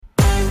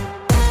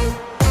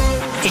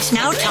It's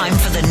now time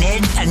for the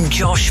Ned and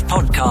Josh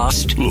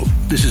Podcast. Look,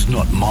 this is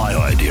not my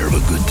idea of a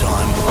good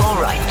time. All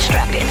right,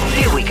 strap in.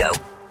 Here we go.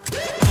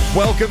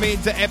 Welcome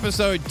into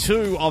episode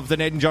 2 of the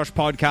Ned and Josh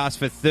Podcast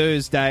for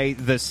Thursday,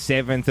 the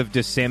 7th of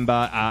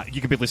December.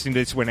 You could be listening to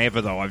this whenever,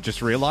 though, I've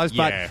just realised.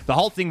 Yeah. But the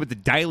whole thing with the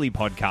daily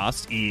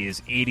podcast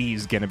is it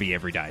is going to be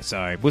every day.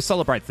 So we'll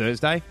celebrate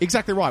Thursday.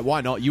 Exactly right.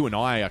 Why not? You and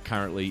I are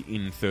currently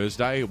in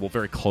Thursday, well,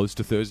 very close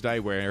to Thursday,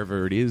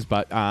 wherever it is.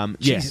 But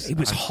yes, Jeez, it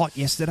was hot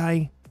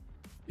yesterday.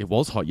 It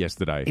was hot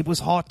yesterday. It was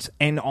hot,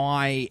 and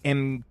I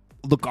am...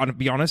 Look, I'll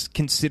be honest,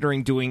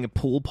 considering doing a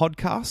pool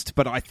podcast,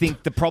 but I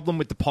think the problem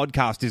with the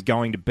podcast is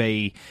going to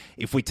be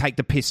if we take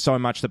the piss so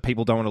much that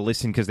people don't want to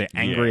listen because they're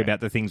angry about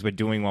the things we're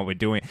doing while we're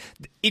doing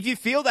it. If you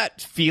feel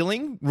that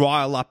feeling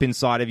rile up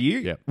inside of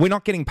you, we're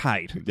not getting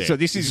paid. Yeah. So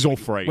this is all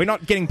free. We're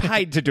not getting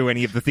paid to do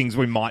any of the things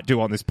we might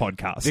do on this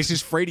podcast. This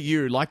is free to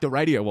you, like the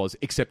radio was,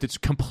 except it's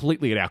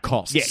completely at our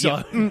cost. Yeah,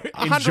 so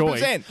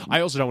enjoy. 100%.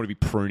 I also don't want to be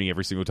pruny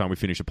every single time we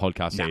finish a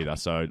podcast either.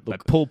 So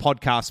But pool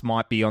podcasts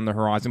might be on the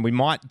horizon. We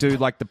might do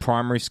like the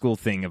primary school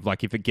thing of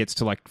like if it gets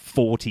to like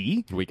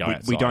 40, we go we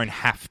outside. don't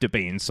have to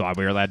be inside.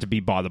 We're allowed to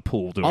be by the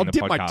pool doing I'll the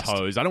dip podcast. my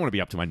toes. I don't want to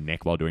be up to my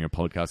neck while doing a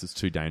podcast. It's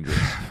too dangerous.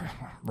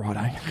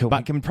 Righto. Cool.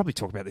 But we can probably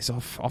talk about this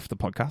off the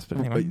podcast. But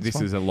anyway,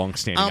 This is a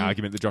long-standing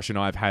argument that Josh and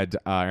I have had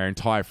our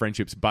entire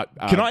friendships. But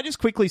can I just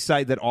quickly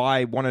say that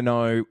I want to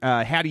know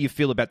how do you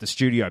feel about the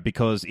studio?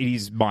 Because it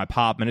is my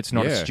apartment. It's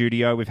not a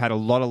studio. We've had a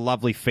lot of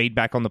lovely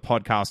feedback on the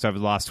podcast over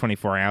the last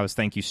 24 hours.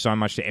 Thank you so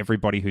much to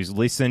everybody who's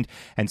listened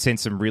and sent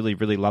some really,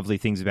 really lovely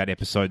things about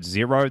episode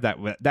 0.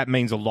 That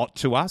means a lot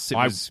to us. It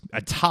was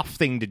a tough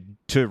thing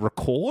to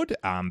record,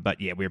 but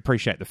yeah, we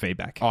appreciate the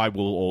feedback. I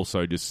will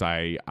also just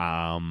say,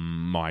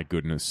 my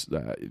goodness,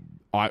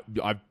 I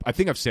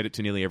think I've said it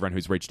to nearly everyone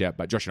who's reached out,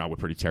 but Josh and I were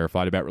pretty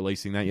terrified about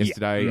releasing that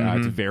yesterday.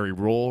 It's very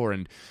raw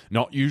and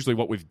not usually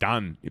what we've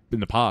done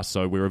in the past,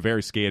 so we were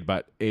very scared,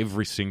 but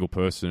every single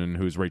person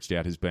who's reached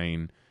out has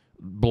been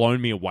blown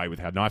me away with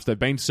how nice they've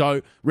been.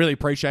 So really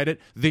appreciate it.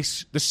 The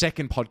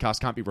second podcast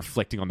can't be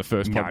reflecting on the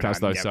first podcast,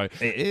 though, so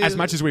as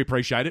much as we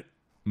appreciate it,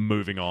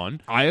 moving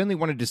on. I only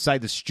wanted to say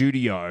the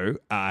studio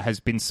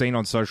has been seen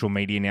on social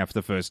media now for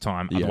the first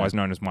time, otherwise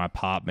known as my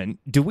apartment.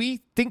 Do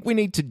we think we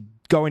need to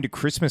go into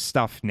Christmas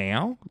stuff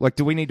now? Like,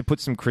 do we need to put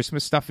some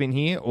Christmas stuff in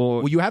here? Or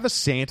well, you have a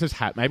Santa's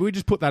hat. Maybe we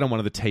just put that on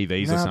one of the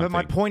TVs or something. But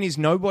my point is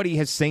nobody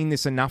has seen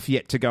this enough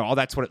yet to go, oh,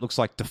 that's what it looks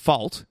like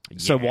default. Yeah.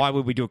 So why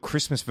would we do a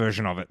Christmas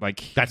version of it?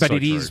 Like, that's but so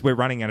it true. is, we're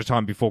running out of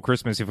time before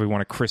Christmas if we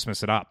want to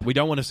Christmas it up. We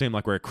don't want to seem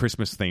like we're a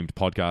Christmas-themed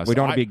podcast. We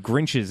don't want to be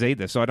Grinches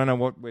either, so I don't know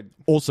what we're...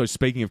 Also,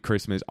 speaking of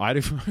Christmas, I had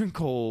a phone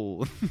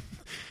call...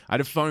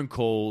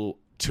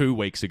 2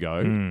 weeks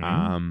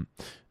ago.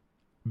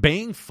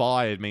 Being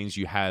fired means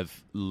you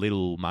have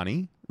little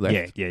money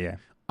left. Yeah.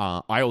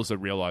 I also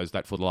realised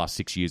that for the last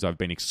 6 years, I've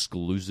been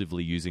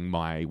exclusively using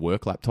my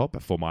work laptop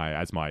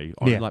as my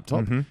own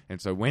laptop.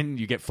 And so when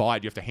you get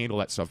fired, you have to handle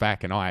that stuff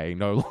back, and I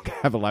no longer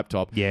have a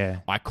laptop. Yeah.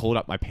 I called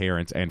up my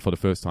parents, and for the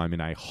first time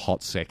in a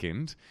hot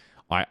second,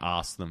 I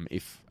asked them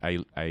if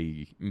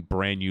a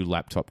brand new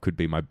laptop could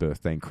be my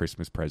birthday and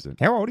Christmas present.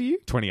 How old are you?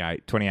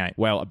 28. 28.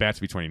 Well, about to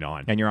be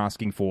 29. And you're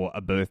asking for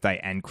a birthday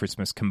and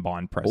Christmas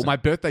combined present. Well, my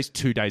birthday's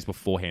 2 days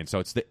beforehand, so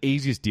it's the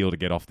easiest deal to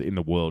get off in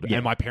the world. Yeah.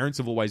 And my parents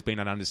have always been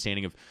an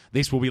understanding of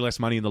this will be less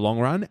money in the long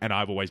run, and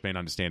I've always been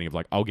understanding of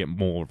like, I'll get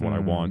more of what I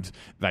want.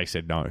 They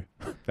said no.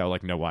 They were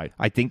like, no way.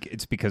 I think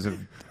it's because of,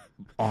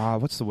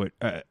 what's the word?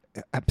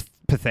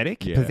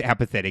 Pathetic? How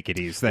pathetic it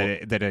is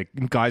that a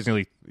guy's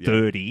nearly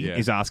 30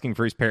 is asking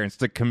for his parents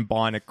to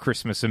combine a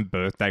Christmas and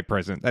birthday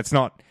present. That's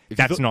not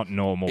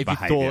normal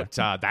behaviour. If you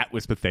thought that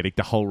was pathetic,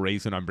 the whole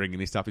reason I'm bringing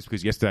this up is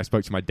because yesterday I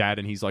spoke to my dad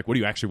and he's like, what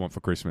do you actually want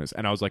for Christmas?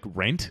 And I was like,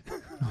 rent?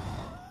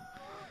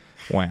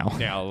 Wow.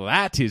 Now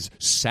that is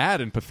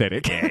sad and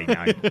pathetic.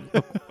 Yeah,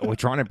 we're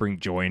trying to bring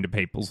joy into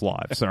people's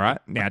lives, all right?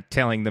 Now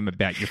telling them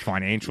about your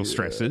financial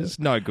stresses,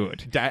 no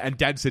good.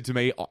 Dad said to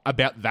me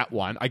about that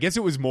one, I guess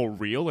it was more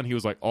real, and he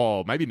was like,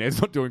 oh, maybe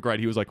Ned's not doing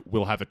great. He was like,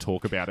 we'll have a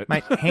talk about it.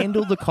 Mate,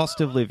 handle the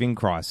cost of living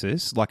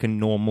crisis like a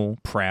normal,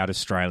 proud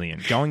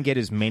Australian. Go and get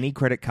as many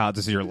credit cards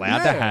as you're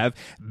allowed to have,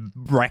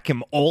 rack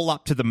them all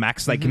up to the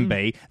max they can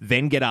be,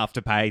 then get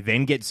Afterpay,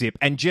 then get Zip,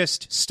 and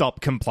just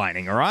stop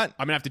complaining, all right?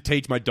 I'm going to have to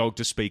teach my dog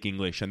to speak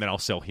English, and then I'll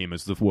sell him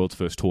as the world's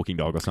first talking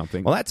dog or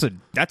something. Well, that's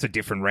a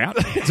different route.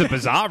 It's a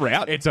bizarre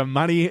route. It's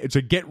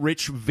a get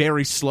rich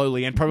very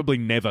slowly and probably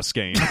never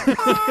scheme.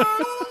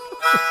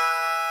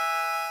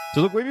 So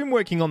look, we've been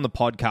working on the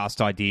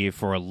podcast idea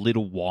for a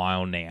little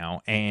while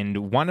now,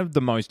 and one of the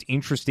most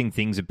interesting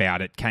things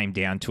about it came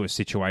down to a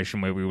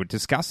situation where we were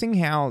discussing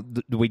how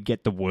we'd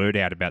get the word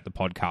out about the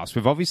podcast.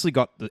 We've obviously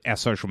got our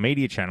social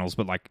media channels,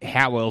 but like,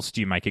 how else do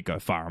you make it go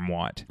far and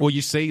wide? Well,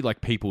 you see like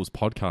people's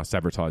podcasts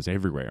advertised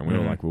everywhere, and we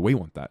were like, well, we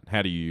want that.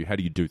 How do you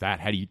do that?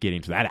 How do you get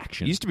into that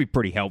action? It used to be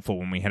pretty helpful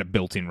when we had a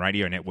built-in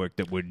radio network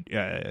that would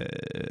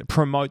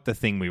promote the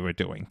thing we were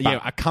doing. But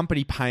a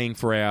company paying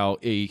for our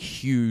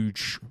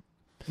huge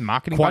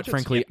Marketing quite budgets?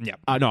 frankly, Yep.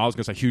 no, I was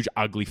going to say huge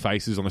ugly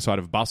faces on the side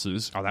of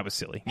buses. Oh, that was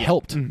silly.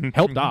 Helped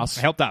us.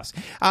 Helped us.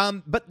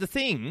 But the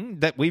thing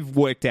that we've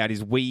worked out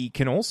is we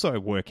can also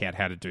work out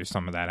how to do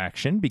some of that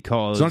action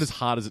because It's not as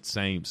hard as it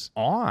seems.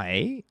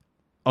 I,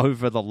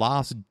 over the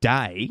last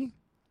day,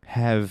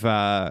 have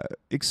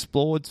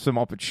explored some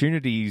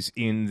opportunities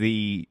in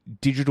the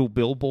digital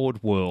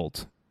billboard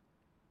world.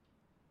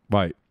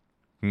 Wait.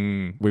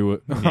 We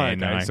were okay,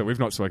 no. so we've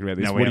not spoken about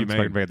this. No, What we do you haven't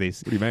mean? spoken about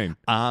this. What do you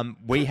mean?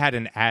 We had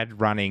an ad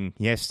running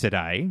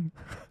yesterday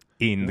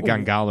in the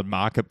Gungahlin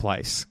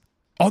marketplace.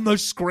 On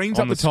those screens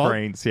On up the top?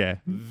 screens, yeah.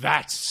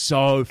 That's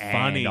so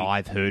funny. And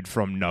I've heard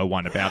from no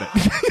one about it.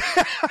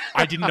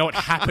 I didn't know it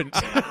happened.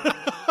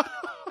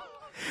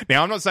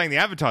 Now, I'm not saying the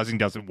advertising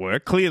doesn't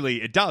work.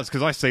 Clearly, it does,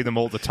 because I see them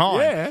all the time.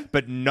 Yeah.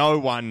 But no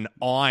one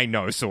I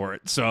know saw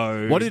it.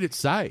 So What did it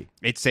say?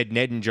 It said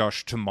Ned and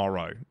Josh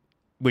tomorrow.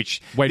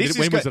 Which Wait, this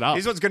when was it up?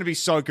 This is what's going to be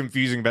so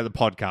confusing about the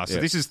podcast. So Yeah.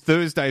 this is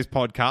Thursday's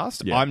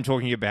podcast. Yeah. I'm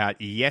talking about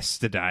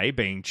yesterday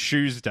being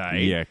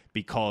Tuesday. Yeah.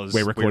 Because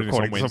We're recording this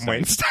on this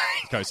Wednesday.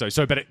 Okay,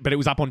 so but it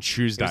was up on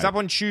Tuesday. It was up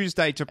on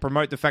Tuesday to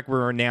promote the fact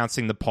we're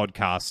announcing the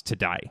podcast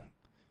today,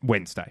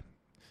 Wednesday.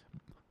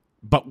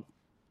 But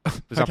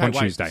It was up on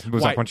Tuesday. It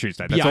was up on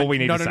Tuesday. That's all we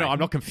need to say. No, I'm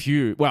not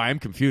confused. Well, I am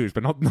confused,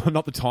 but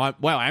not the time.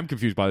 Well, I am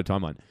confused by the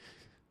timeline.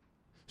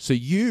 So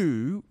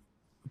you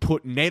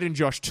put Ned and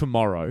Josh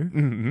tomorrow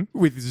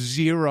with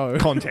zero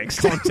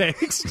Context.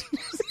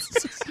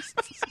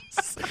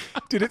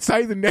 Did it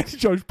say the Ned and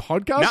Josh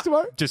podcast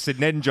tomorrow? Just said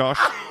Ned and Josh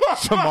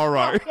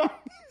tomorrow. I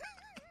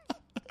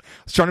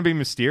was trying to be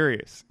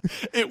mysterious.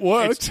 It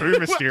worked. It's too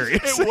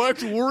mysterious. It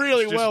worked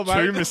really It's well, just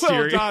mate. too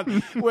mysterious. Well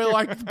done. We're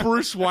like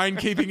Bruce Wayne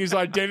keeping his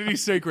identity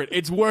secret.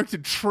 It's worked a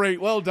treat.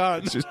 Well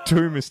done. It's just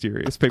too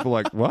mysterious. People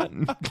are like, what?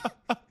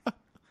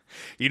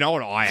 You know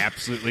what I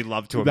absolutely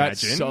love to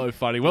That's imagine? so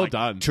funny. Well Like,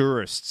 done.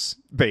 Tourists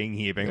being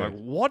here, being like,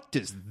 what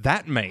does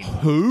that mean?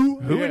 Who?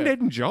 Who are Ned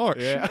and Josh?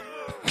 Yeah.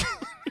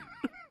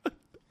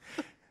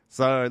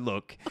 So,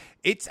 look,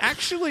 it's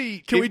actually...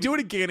 Can we do it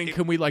again and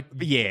can we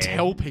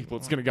tell people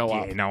it's going to go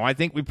up? Yeah, no, I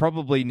think we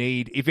probably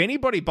need... If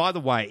anybody, by the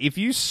way, if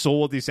you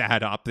saw this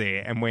ad up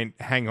there and went,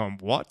 hang on,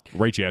 what?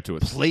 Reach out to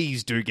us.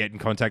 Please do get in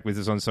contact with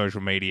us on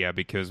social media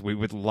because we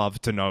would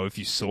love to know if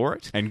you saw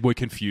it. And we're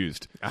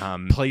confused.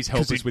 Please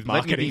help us with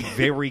Let me marketing. be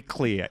very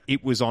clear.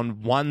 It was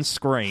on one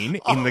screen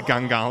in the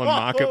Gungahlin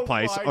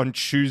marketplace my- on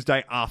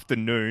Tuesday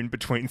afternoon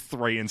between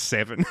 3 and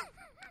 7.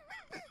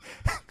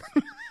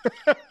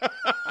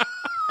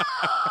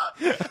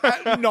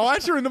 At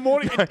night or in the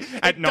morning?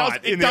 At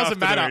night, It in the doesn't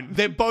matter. afternoon.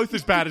 They're both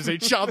as bad as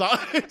each other.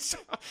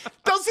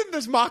 Doesn't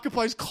this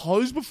marketplace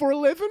close before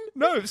 11?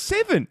 No,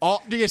 7. Oh,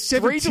 yeah,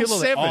 7 3 till till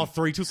 7. Oh,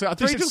 3 till 7.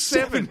 3 till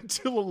 7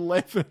 till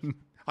 11.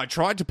 I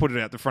tried to put it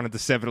out the front of the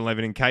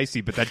 7-Eleven in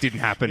Casey, but that didn't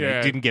happen. Yeah.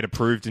 It didn't get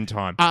approved in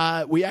time.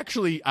 We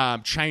actually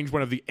changed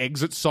one of the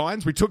exit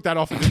signs. We took that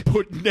off and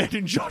put Ned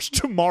and Josh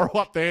tomorrow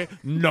up there.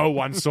 No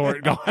one saw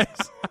it, guys.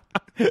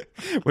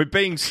 We're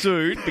being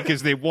sued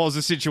because there was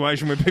a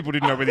situation where people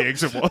didn't know where the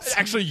exit was.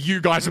 Actually,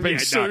 you guys are being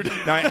sued.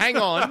 No, hang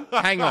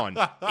on.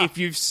 If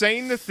you've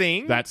seen the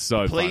thing, That's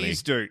so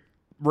please do.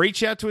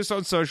 Reach out to us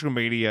on social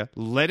media.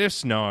 Let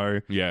us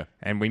know. Yeah.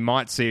 And we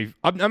might see...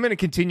 I'm going to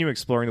continue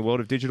exploring the world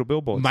of digital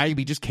billboards.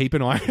 Maybe just keep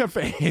an eye out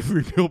for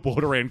every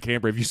billboard around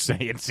Canberra. If you see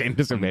it, send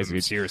us a I'm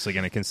message. seriously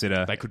going to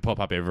consider... They could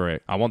pop up everywhere.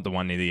 I want the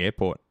one near the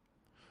airport.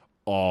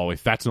 Oh,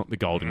 if that's not the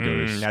golden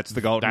goose. That's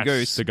the golden That's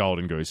goose. the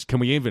golden goose. Can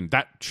we even...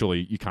 That,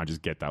 surely, you can't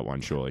just get that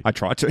one, surely. I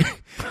tried to.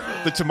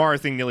 The tomorrow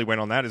thing nearly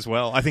went on that as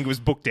well. I think it was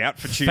booked out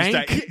for Tuesday.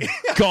 Thank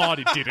God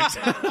it didn't.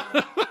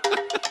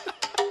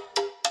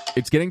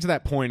 It's getting to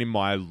that point in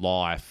my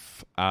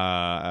life where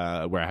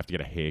I have to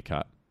get a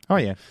haircut. Oh,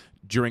 yeah.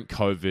 During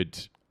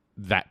COVID,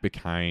 that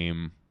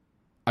became...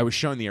 I was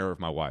shown the error of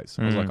my ways.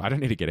 I was like, I don't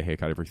need to get a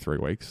haircut every 3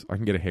 weeks. I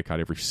can get a haircut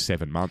every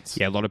 7 months.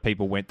 Yeah, a lot of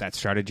people went that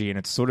strategy and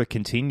it's sort of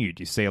continued.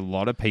 You see a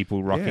lot of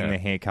people rocking Yeah. the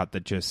haircut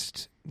that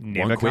just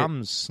never Won't quit.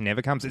 comes.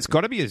 Never comes. It's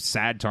got to be a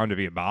sad time to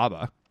be a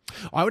barber.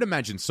 I would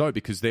imagine so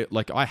because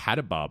I had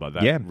a barber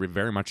that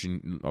very much I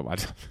was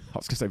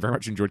going to say very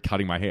much enjoyed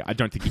cutting my hair. I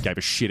don't think he gave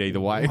a shit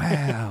either way.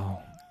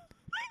 Wow.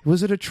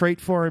 Was it a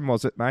treat for him,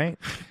 was it, mate?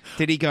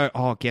 Did he go,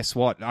 oh, guess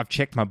what? I've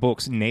checked my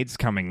books. Ned's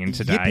coming in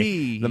today.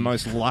 Yippee. The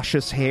most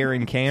luscious hair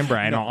in Canberra,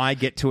 and I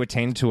get to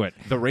attend to it.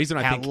 The reason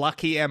How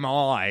lucky am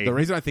I? The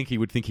reason I think he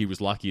would think he was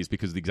lucky is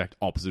because of the exact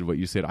opposite of what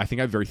you said. I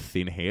think I have very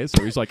thin hair,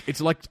 so he's like, it's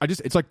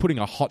like putting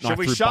a hot knife Should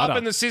we through sharpen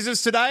butter. the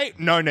scissors today?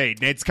 No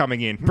need. Ned's coming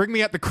in. Bring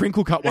me out the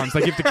crinkle cut ones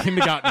they give to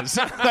kindergartners.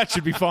 That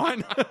should be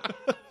fine.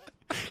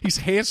 His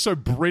hair's so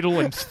brittle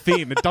and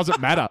thin, it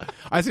doesn't matter.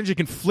 I essentially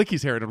can flick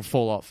his hair and it'll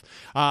fall off.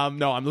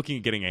 No, I'm looking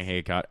at getting a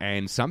haircut,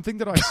 and something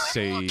that I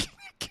see...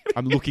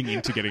 I'm looking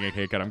into getting a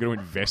haircut. I'm going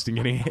to invest in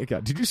getting a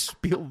haircut. Did you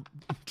spill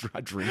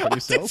a drink on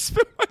yourself? I did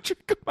spill my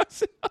drink on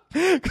myself.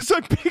 Because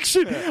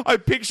I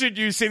pictured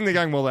you sitting there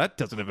going, well, that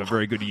doesn't have a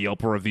very good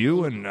Yelp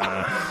review. And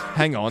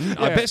hang on.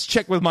 I best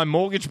check with my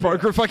mortgage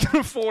broker if I can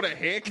afford a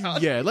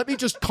haircut. Yeah, let me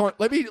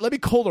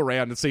call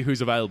around and see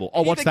who's available.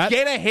 Oh, what's that?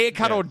 Get a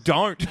haircut or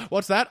don't.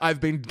 What's that? I've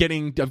been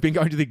going to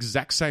the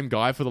exact same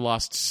guy for the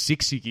last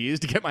 6 years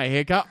to get my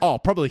haircut. Oh,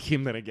 probably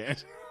him then again.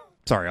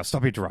 Sorry, I'll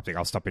stop interrupting.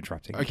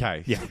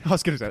 Okay. Yeah. I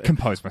was going to say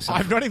compose myself.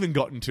 I've not even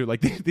gotten to, like,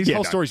 this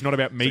whole story's not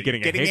about me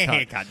getting a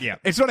haircut. Yeah.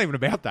 It's not even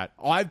about that.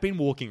 I've been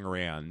walking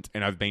around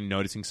and I've been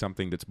noticing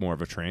something that's more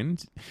of a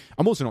trend.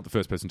 I'm also not the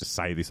first person to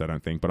say this, I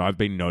don't think, but I've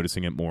been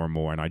noticing it more and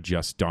more, and I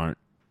just don't.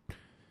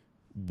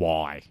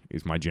 Why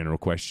is my general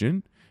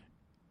question.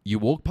 You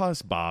walk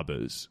past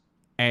barbers,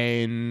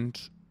 and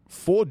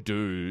for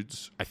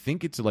dudes, I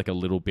think it's like a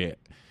little bit,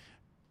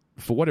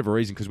 for whatever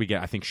reason, because we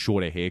get, I think,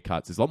 shorter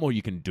haircuts, there's a lot more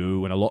you can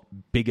do and a lot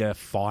bigger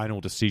final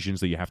decisions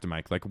that you have to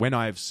make. Like, when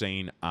I've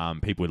seen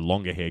people with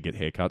longer hair get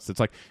haircuts, it's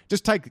like,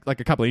 just take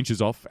like a couple of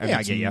inches off and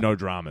it's no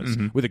dramas.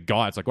 Mm-hmm. With a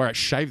guy, it's like, all right,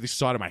 shave this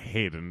side of my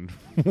head and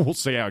we'll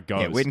see how it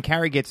goes. Yeah, when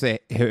Carrie gets her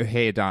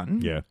hair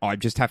done, I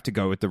just have to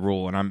go with the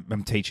rule, and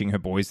I'm teaching her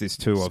boys this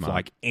too, of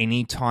like,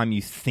 any time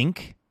you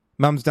think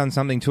Mum's done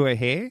something to her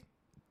hair,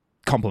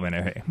 compliment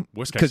her hair.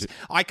 Because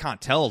I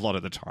can't tell a lot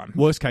of the time.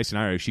 Worst case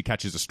scenario, she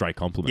catches a stray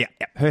compliment.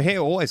 Yeah. Her hair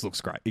always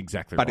looks great.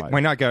 Exactly but right.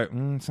 when I go,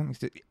 something's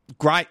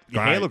great,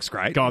 your hair looks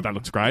great. God, that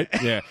looks great.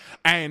 Yeah.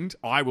 And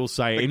I will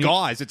say...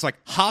 guys, it's like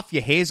half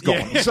your hair's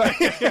gone. Yeah. So,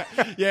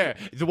 yeah.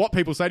 What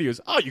people say to you is,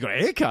 oh, you got a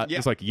haircut? Yeah.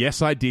 It's like,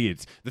 yes, I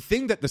did. The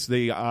thing that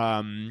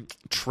the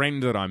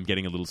trend that I'm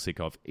getting a little sick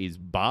of is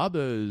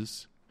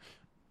barbers...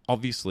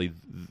 Obviously,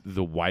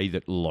 the way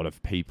that a lot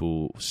of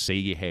people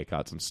see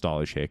haircuts and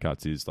stylish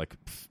haircuts is like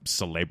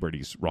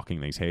celebrities rocking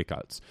these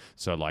haircuts.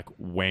 So, like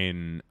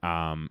when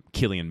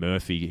Cillian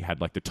Murphy had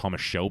like the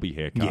Thomas Shelby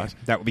haircut,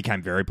 that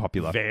became very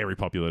popular. Very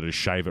popular, to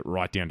shave it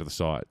right down to the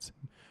sides.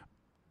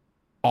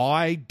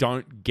 I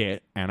don't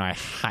get, and I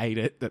hate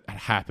it that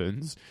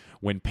happens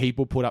when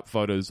people put up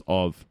photos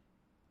of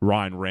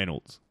Ryan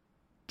Reynolds,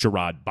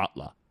 Gerard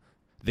Butler.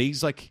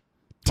 These like.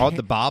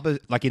 The barber,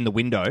 like in the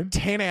window.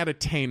 10 out of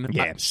 10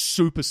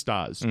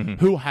 superstars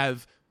who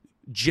have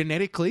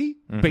genetically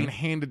been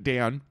handed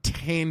down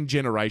 10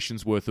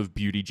 generations worth of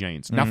beauty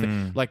genes.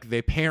 Nothing. Like,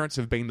 their parents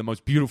have been the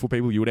most beautiful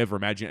people you would ever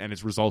imagine, and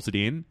it's resulted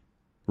in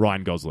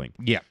Ryan Gosling.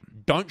 Yeah.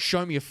 Don't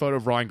show me a photo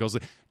of Ryan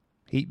Gosling.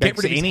 He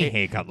makes any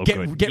haircut look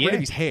good. Get rid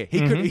of his hair. He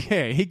could, he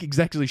could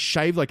exactly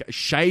shave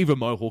a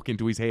mohawk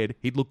into his head.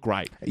 He'd look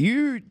great. Are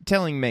you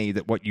telling me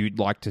that what you'd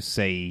like to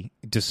see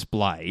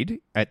displayed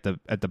at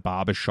the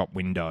barbershop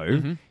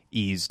window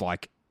is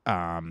like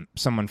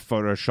someone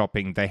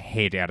photoshopping the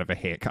head out of a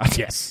haircut?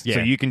 Yes. Yeah.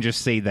 So you can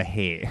just see the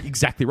hair.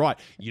 Exactly right.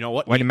 You know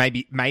what? When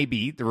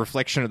maybe the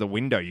reflection of the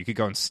window, you could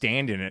go and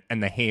stand in it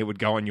and the hair would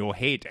go on your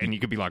head and you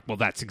could be like, well,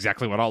 that's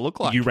exactly what I'll look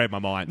like. You read my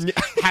mind.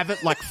 Have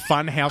it like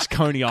Funhouse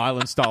Coney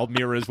Island style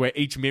mirrors where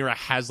each mirror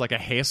has like a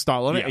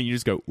hairstyle on it and you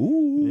just go,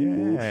 ooh.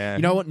 Yeah.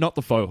 You know what? Not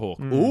the faux hawk.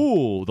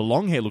 Ooh, the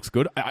long hair looks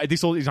good.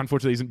 This all is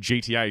unfortunately isn't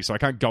GTA, so I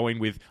can't go in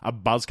with a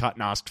buzz cut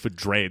and ask for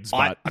dreads.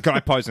 But can I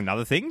pose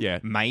another thing? Yeah.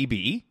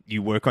 Maybe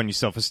you work on your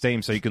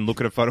self-esteem so you can look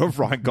at a photo of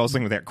Ryan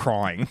Gosling without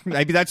crying.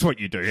 Maybe that's what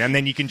you do. And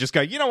then you can just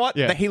go, you know what?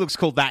 Yeah. He looks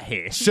cool, that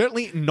hair.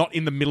 Certainly not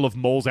in the middle of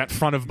malls out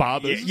front of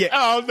barbers. Yeah.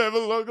 I'll never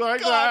look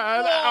like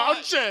that.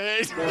 I'll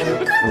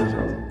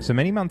change. So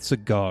many months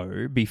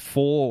ago,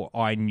 before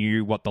I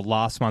knew what the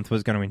last month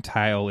was going to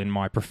entail in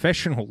my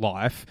professional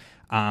life,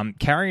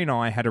 Carrie and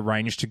I had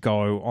arranged to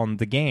go on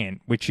the GAN,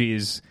 which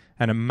is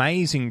an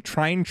amazing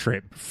train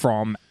trip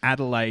from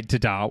Adelaide to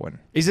Darwin.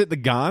 Is it the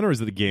GAN or is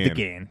it the GAN? The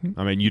GAN.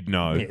 I mean, you'd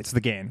know. Yeah, it's the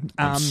GAN.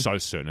 I'm so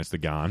certain it's the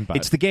GAN. But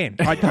it's the GAN.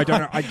 I don't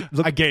know.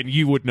 Look, again,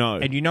 you would know.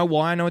 And you know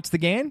why I know it's the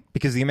GAN?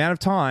 Because the amount of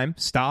time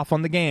staff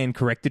on the GAN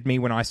corrected me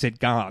when I said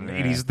GAN. Yeah.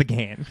 It is the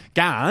GAN.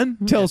 GAN?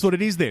 Tell us what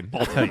it is then.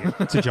 I'll tell you.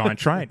 It's a giant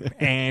train.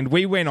 And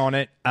we went on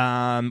it.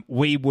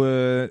 We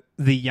were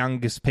the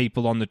youngest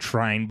people on the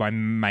train by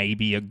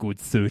maybe a good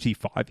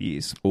 35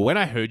 years. Well, when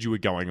I heard you were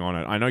going on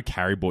it, I know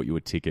Carrie bought you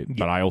a ticket,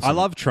 but I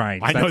love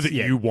trains. I know that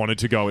you wanted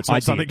to go. It's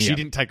not something she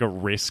didn't take a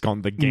risk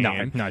on the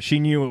GAN. No, she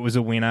knew it was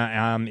a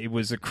winner. It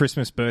was a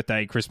Christmas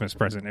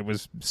present. It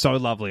was so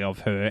lovely of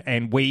her.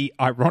 And we,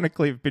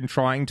 ironically, have been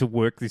trying to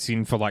work this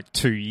in for like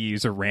 2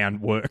 years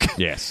around work.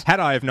 Yes. Had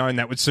I have known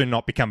that would soon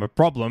not become a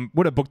problem,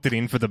 would have booked it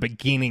in for the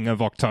beginning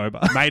of October.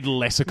 Made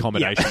less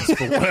accommodations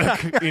for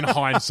work in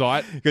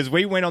hindsight. Because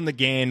we went on the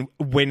GAN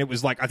when it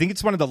was like, I think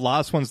it's one of the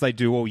last ones they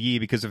do all year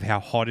because of how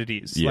hot it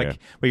is. Yeah. Like,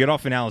 we got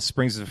off in Alice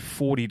Springs at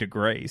 40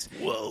 degrees.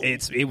 Whoa.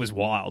 It was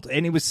wild.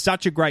 And it was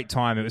such a great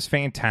time. It was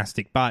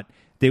fantastic. But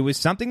there was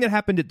something that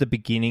happened at the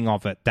beginning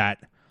of it that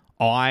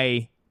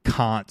I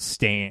can't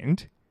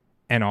stand,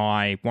 and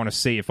I want to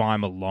see if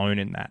I'm alone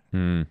in that.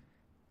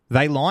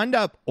 They lined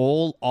up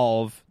all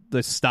of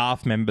the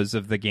staff members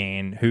of the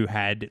GAN who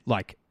had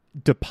like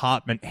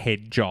department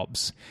head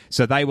jobs.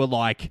 So they were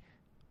like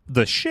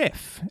the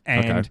chef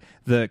and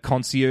the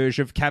concierge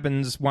of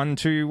cabins 1,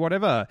 2,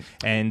 whatever.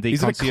 And the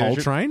Is it a coal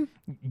train?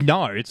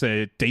 No, it's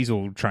a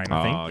diesel train,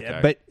 I think. Okay.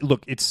 But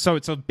look, it's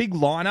a big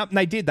lineup, and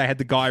they had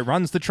the guy who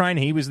runs the train.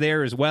 He was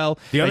there as well.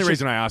 The only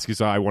reason I ask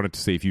is I wanted to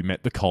see if you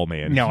met the coal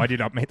man. No, I did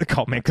not meet the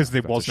coal man because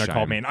there was no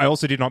coal man. I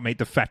also did not meet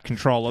the fat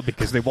controller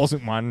because there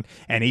wasn't one,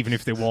 and even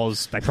if there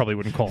was, they probably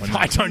wouldn't call him.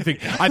 I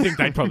think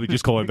they'd probably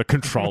just call him the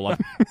controller.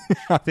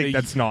 I think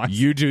that's nice.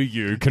 You do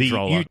you,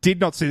 controller. You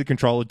did not see the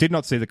controller, did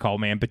not see the coal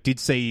man, but did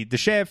see the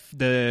chef,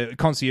 the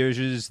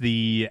concierges,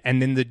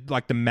 and then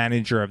the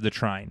manager of the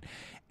train.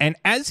 And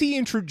as he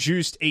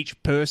introduced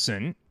each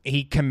person,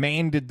 he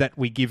commanded that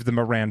we give them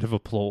a round of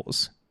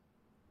applause.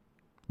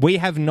 We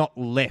have not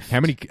left. How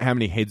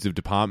many heads of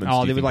departments?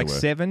 Oh, there were like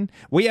 7.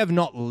 We have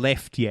not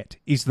left yet,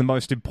 is the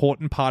most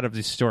important part of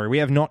this story. We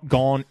have not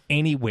gone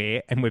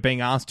anywhere, and we're being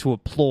asked to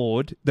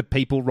applaud the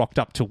people rocked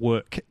up to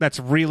work.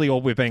 That's really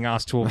all we're being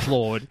asked to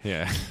applaud.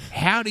 Yeah.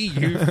 How do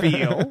you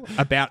feel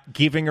about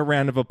giving a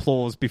round of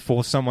applause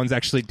before someone's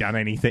actually done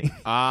anything?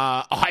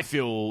 I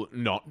feel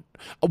not.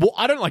 Well,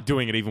 I don't like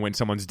doing it even when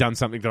someone's done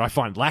something that I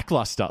find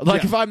lackluster.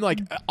 Like, if I'm like,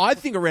 I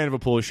think a round of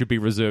applause should be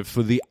reserved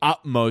for the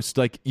utmost.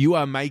 Like,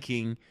 you're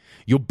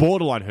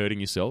borderline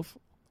hurting yourself.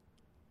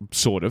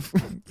 Sort of.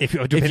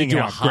 Depending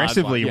on how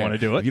aggressively you want to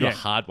do it. You do a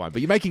hard one,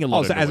 but you're making a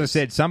lot of noise. As I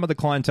said, some of the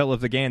clientele of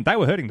the gang, they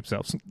were hurting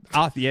themselves.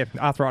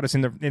 Arthritis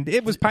and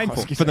it was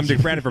painful for them to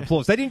round of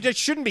applause. They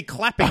shouldn't be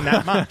clapping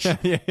that much.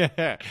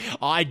 Yeah.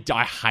 I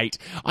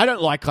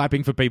don't like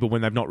clapping for people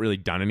when they've not really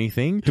done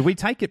anything. Do we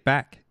take it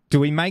back? Do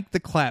we make the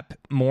clap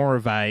more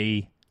of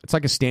a... It's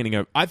like a standing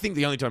ovation. I think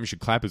the only time you should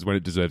clap is when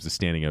it deserves a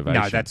standing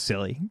ovation. No, that's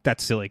silly.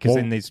 Because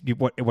then there's...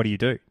 What do you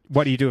do?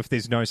 What do you do if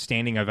there's no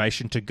standing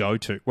ovation to go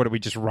to? What do we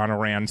just run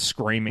around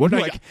screaming?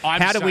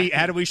 How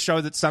do we show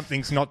that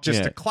something's not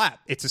just a clap?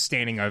 It's a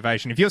standing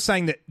ovation. If you're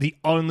saying that the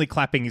only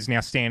clapping is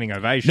now standing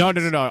ovation,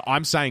 no.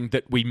 I'm saying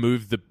that we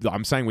move the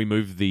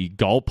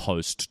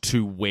goalpost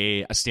to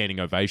where a standing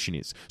ovation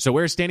is. So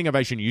where a standing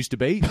ovation used to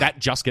be, that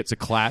just gets a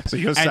clap. So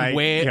you're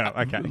saying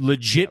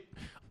legit.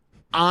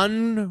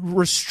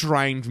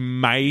 Unrestrained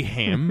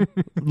mayhem,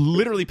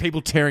 literally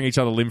people tearing each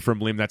other limb from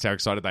limb. That's how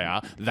excited they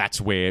are.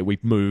 That's where we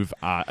move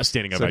a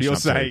standing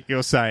ovation.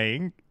 You're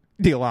saying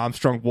Neil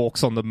Armstrong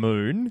walks on the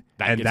moon,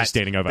 and that's a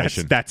standing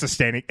ovation. That's a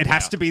standing. It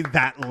has to be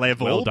that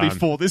level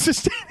before there's a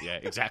standing. Yeah,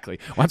 exactly.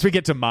 Once we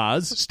get to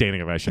Mars,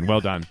 standing ovation. Well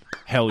done.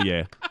 Hell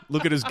yeah.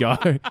 Look at us go.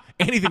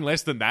 Anything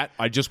less than that,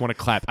 I just want to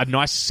clap. A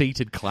nice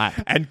seated clap.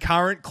 And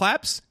current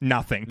claps,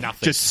 nothing.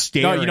 Just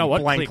staring no, you know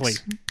what? blankly.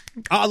 Clicks.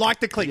 I like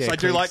the clicks. I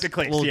do like the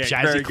clicks. Little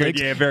jazzy very clicks.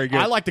 Good. Yeah, very good.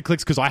 I like the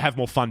clicks because I have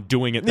more fun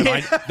doing it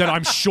than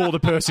I'm sure the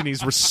person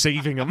is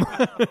receiving them.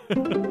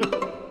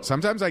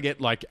 Sometimes I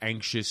get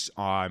anxious.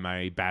 I'm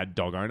a bad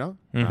dog owner.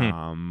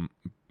 Mm-hmm.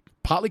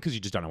 Partly because you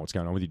just don't know what's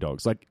going on with your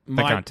dogs. I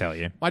can't tell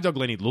you. My dog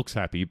Lenny looks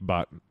happy,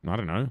 but I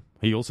don't know.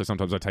 He also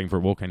sometimes I take him for a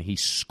walk and he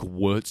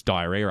squirts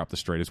diarrhea up the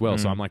street as well.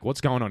 So I'm like, what's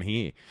going on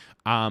here?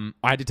 I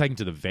had to take him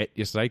to the vet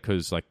yesterday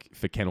because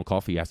for kennel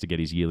cough he has to get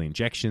his yearly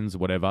injections or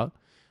whatever.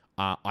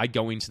 I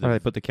go into the... they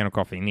put the kennel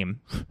cough in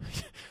him.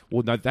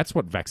 Well, no, that's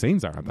what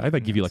vaccines are, aren't they? They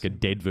give you a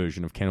dead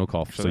version of kennel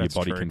cough so your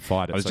body can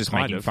fight it. I was just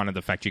making fun of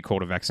the fact you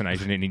called a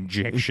vaccination an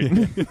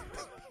injection.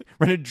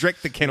 We're going to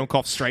direct the kennel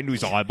cough straight into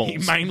his eyeballs. He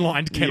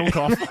mainlined kennel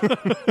cough.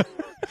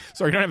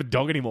 Sorry, you don't have a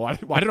dog anymore. I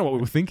don't know what we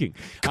were thinking.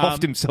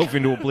 Coughed himself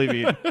into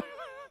oblivion.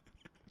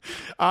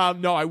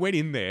 No, I went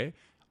in there.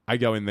 I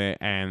go in there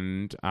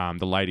and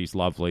the lady's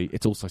lovely.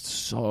 It's also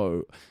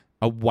so...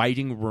 A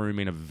waiting room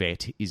in a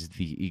vet is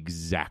the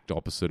exact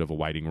opposite of a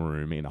waiting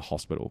room in a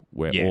hospital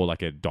or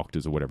like a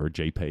doctor's or whatever, a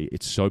GP.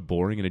 It's so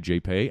boring in a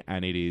GP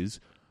and it is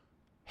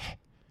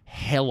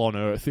hell on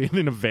earth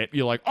in a vet.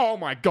 You're like, oh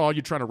my God,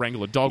 you're trying to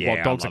wrangle a dog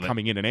while dogs are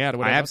coming in and out or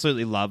whatever. I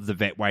absolutely love the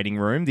vet waiting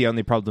room. The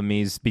only problem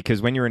is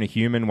because when you're in a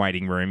human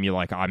waiting room, you're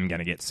like, I'm going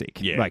to get sick.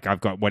 Yeah. I've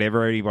got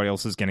whatever anybody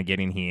else is going to get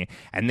in here.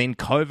 And then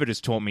COVID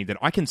has taught me that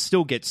I can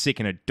still get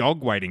sick in a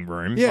dog waiting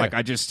room. Yeah.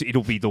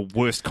 It'll be the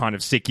worst kind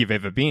of sick you've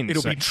ever been.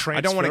 It'll be transferable.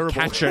 I don't want to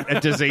catch a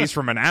disease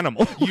from an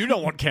animal. You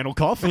don't want kennel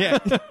cough. Yeah.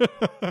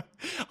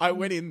 I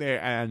went in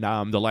there and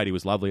the lady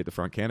was lovely at the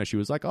front counter. She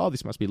was like, oh,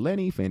 this must be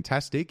Lenny.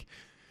 Fantastic.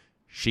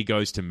 She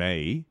goes to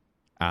me,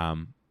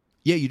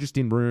 you're just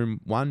in room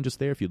 1 just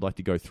there if you'd like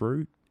to go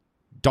through.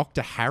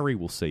 Dr. Harry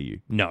will see you.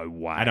 No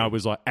way. And I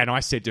was like, and I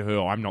said to her,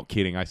 I'm not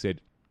kidding. I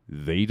said,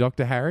 the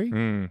Dr. Harry?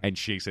 And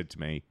she said to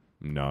me,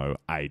 no,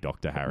 a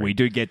Dr. Harry. We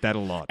do get that a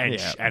lot. And,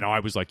 and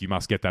I was like, you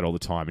must get that all the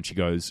time.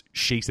 And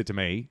she said to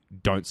me,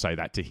 don't say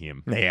that to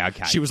him. Yeah,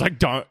 okay. She was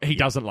like, he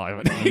doesn't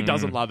love it. He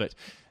doesn't love it.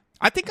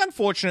 I think,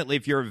 unfortunately,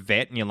 if you're a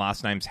vet and your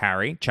last name's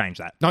Harry, change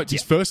that. No, it's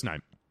his first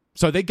name.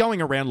 So they're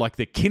going around like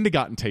they're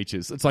kindergarten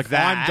teachers. It's like,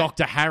 I'm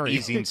Dr. Harry.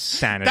 Is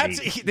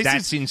insanity.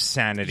 That's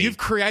insanity. You've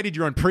created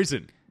your own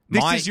prison.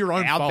 This is your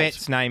own fault. Our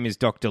vet's name is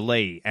Dr.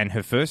 Lee, and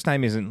her first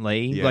name isn't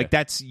Lee. Yeah.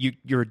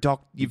 You're a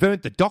doc. You've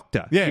earned the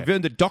doctor. Yeah. You've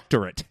earned the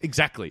doctorate.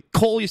 Exactly.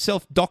 Call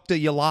yourself Doctor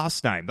your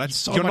last name. That's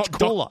so much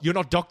cooler. You're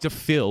not Dr.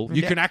 Phil.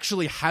 You can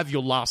actually have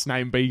your last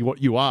name be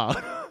what you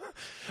are.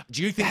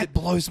 Do you think that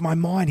blows my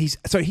mind? He's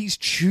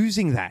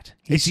choosing that.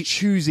 He's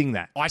choosing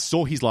that. I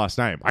saw his last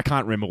name. I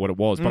can't remember what it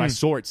was, but I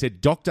saw it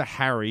said Dr.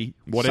 Harry,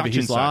 whatever Such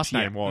his and last such,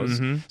 name yeah.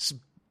 was.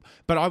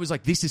 But I was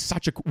like, this is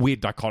such a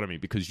weird dichotomy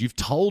because you've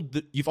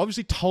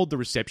obviously told the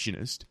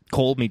receptionist,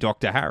 Call me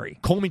Dr. Harry.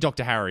 call me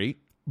Dr. Harry,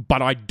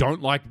 but I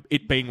don't like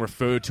it being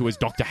referred to as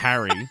Dr.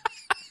 Harry.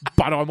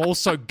 But I'm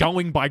also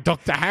going by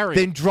Dr. Harry.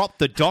 Then drop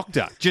the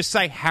doctor. Just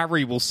say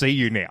Harry will see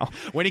you now.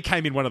 When he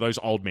came in one of those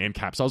old man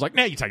caps, I was like,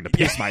 now you're taking the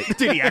piss, mate.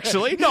 Did he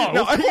actually? No,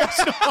 of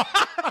course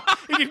not.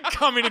 He didn't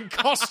come in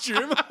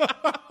costume.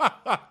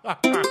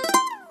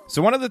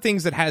 So one of the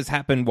things that has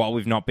happened while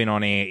we've not been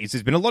on air is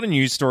there's been a lot of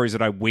news stories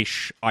that I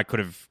wish I could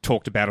have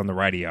talked about on the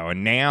radio.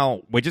 And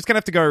now we're just going to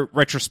have to go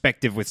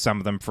retrospective with some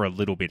of them for a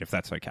little bit, if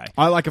that's okay.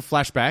 I like a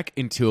flashback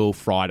until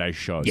Friday's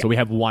show. Yeah. So we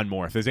have one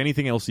more. If there's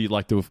anything else you'd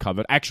like to have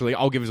covered, actually,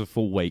 I'll give us a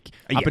full week.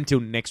 Up until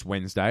next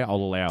Wednesday, I'll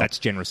allow... That's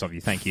generous of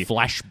you. Thank you.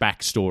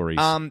 Flashback stories.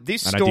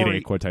 This and story... I did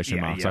air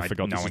quotation marks. I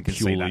forgot no this one is can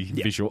see purely that.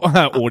 Yeah. visual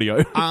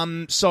audio.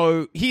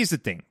 So here's the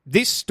thing.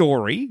 This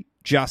story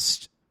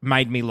just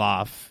made me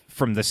laugh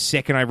from the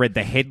second I read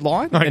the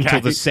headline until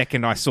the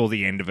second I saw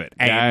the end of it.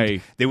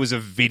 And there was a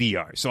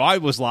video. So I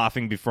was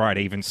laughing before I'd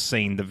even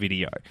seen the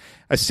video.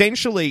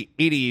 Essentially,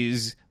 it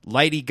is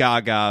Lady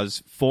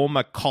Gaga's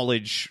former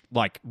college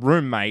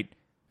roommate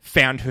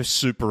found her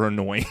super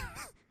annoying.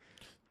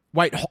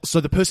 Wait, so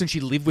the person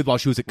she lived with while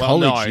she was at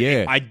college,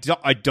 yeah. I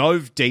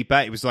dove deeper.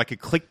 It was like a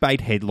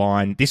clickbait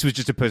headline. This was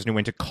just a person who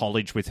went to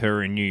college with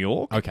her in New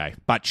York. Okay.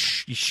 But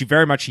she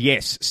very much,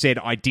 said,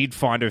 I did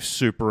find her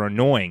super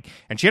annoying.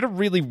 And she had a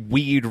really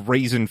weird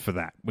reason for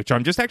that, which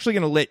I'm just actually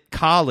going to let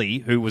Carly,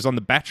 who was on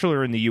The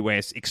Bachelor in the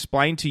US,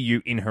 explain to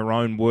you in her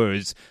own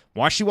words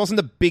why she wasn't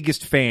the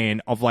biggest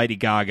fan of Lady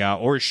Gaga,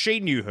 or as she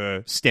knew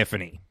her,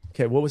 Stephanie.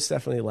 Okay, what was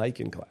Stephanie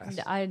like in class?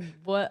 I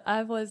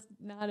was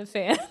not a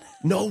fan.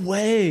 No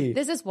way.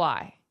 This is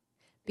why.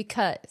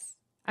 Because,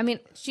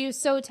 she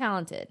was so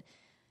talented.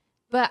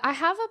 But I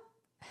have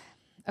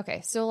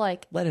okay, so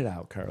let it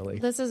out, Carly.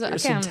 This is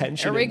There's some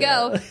tension. Here we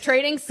go.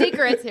 Trading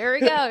secrets. Here we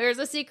go. Here's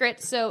a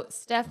secret. So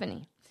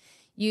Stephanie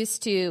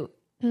used to,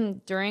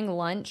 during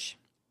lunch,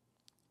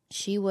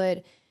 she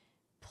would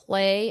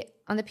play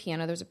on the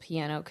piano. There's a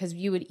piano because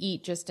you would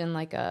eat just in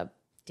a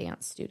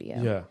dance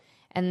studio. Yeah.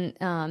 And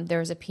there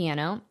was a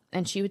piano,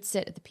 and she would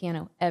sit at the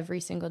piano every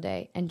single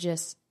day and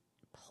just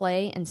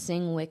play and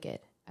sing Wicked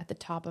at the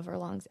top of her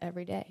lungs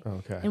every day.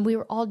 Okay. And we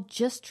were all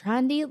just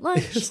trying to eat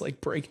lunch. It's like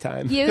break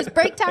time. Yeah, it was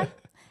break time.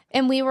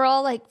 And we were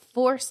all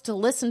forced to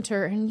listen to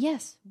her. And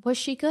yes, was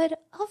she good?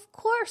 Of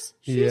course.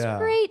 She's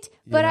great.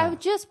 But I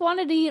just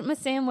wanted to eat my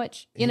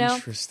sandwich, you know?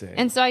 Interesting.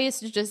 And so I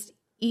used to just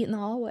eat in the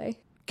hallway.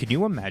 Can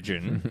you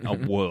imagine a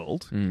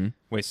world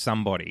where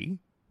somebody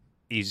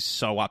is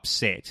so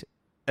upset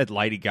at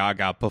Lady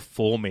Gaga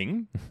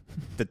performing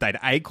that they'd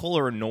A, call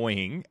her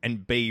annoying,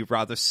 and B,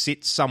 rather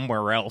sit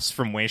somewhere else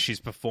from where she's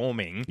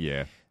performing?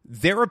 Yeah.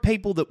 There are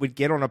people that would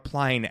get on a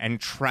plane and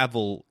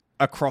travel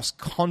across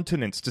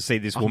continents to see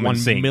this woman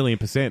sing.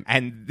 1,000,000%.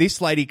 And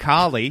this lady,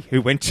 Carly,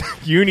 who went to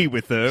uni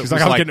with her, she's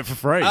like, I'm getting it for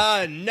free.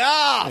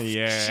 Enough!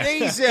 Yeah.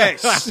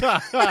 Jesus!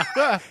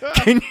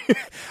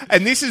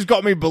 And this has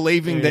got me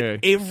believing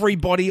that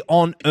everybody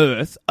on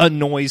Earth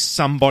annoys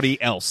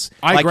somebody else.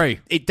 I agree.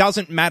 It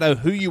doesn't matter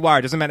who you are.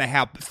 It doesn't matter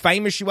how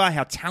famous you are,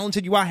 how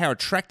talented you are, how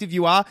attractive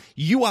you are.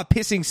 You are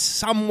pissing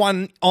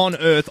someone on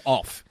Earth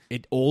off.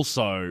 It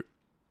also...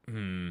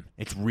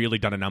 it's really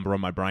done a number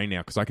on my brain now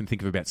because I can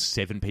think of about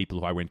 7 people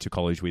who I went to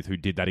college with who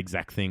did that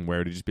exact thing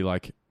where it would just be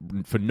like,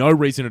 for no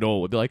reason at all,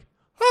 it would be like,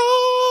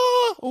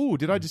 oh,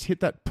 did I just hit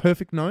that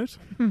perfect note?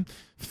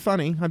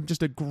 Funny, I'm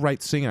just a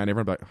great singer. And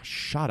everyone would be like, oh,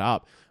 shut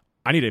up.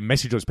 I need to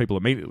message those people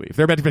immediately. If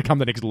they're about to become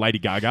the next Lady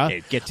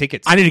Gaga, get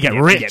tickets. I need to get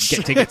rich.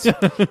 Get tickets.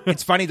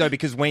 It's funny, though,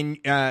 because when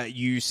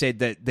you said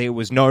that there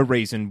was no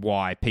reason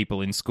why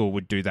people in school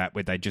would do that,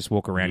 where they just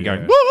walk around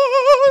going,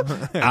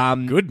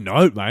 good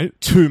note,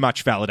 mate. Too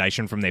much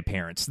validation from their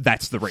parents.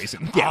 That's the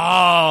reason.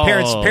 Yeah.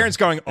 Parents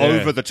going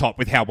over the top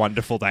with how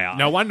wonderful they are.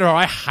 No wonder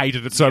I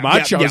hated it so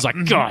much. I was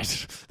like, God,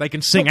 they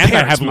can sing and they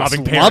Parents have loving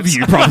must parents. love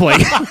you, probably.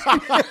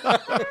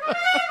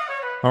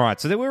 All right,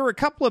 so there were a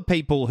couple of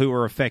people who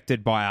were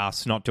affected by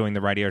us not doing the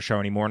radio show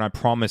anymore, and I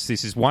promise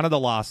this is one of the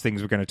last things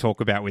we're going to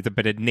talk about with it,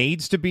 but it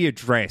needs to be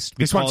addressed.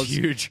 This one's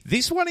huge.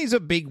 This one is a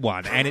big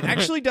one, and it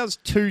actually does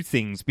 2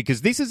 things,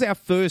 because this is our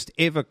first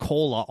ever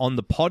caller on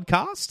the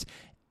podcast,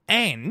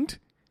 and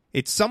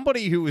it's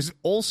somebody who is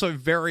also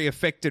very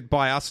affected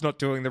by us not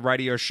doing the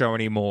radio show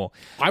anymore.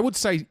 I would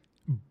say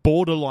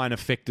borderline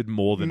affected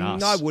more than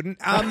us. No, I wouldn't.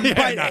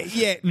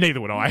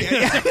 Neither would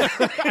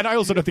I. And I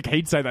also don't think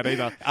he'd say that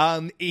either.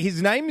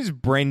 His name is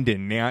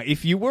Brendan. Now,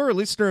 if you were a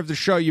listener of the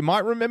show, you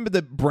might remember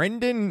that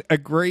Brendan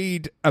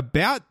agreed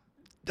about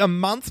a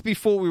month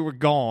before we were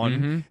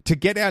gone to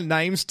get our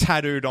names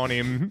tattooed on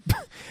him.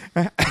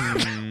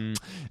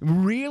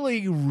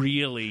 Really,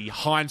 really,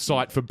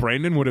 hindsight for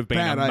Brendan would have been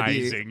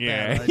amazing.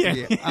 Bad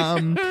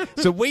idea.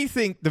 So we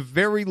think the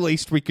very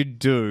least we could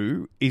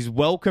do is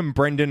welcome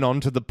Brendan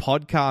onto the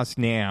podcast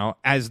now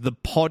as the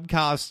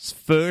podcast's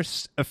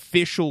first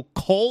official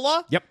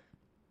caller. Yep.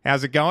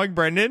 How's it going,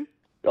 Brendan?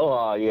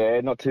 Oh, yeah,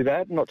 not too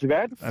bad, not too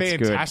bad. That's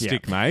good,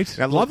 Fantastic, yeah. mate.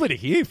 Now, Lovely to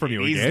hear from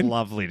you It is again.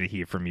 lovely to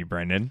hear from you,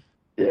 Brendan.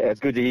 Yeah, it's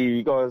good to hear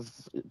you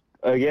guys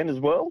again as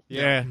well.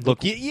 Yeah.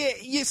 Look,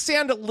 you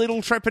sound a little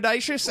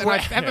trepidatious, and I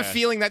have a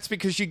feeling that's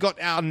because you got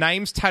our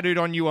names tattooed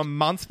on you a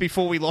month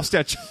before we lost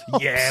our jobs.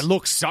 Yeah,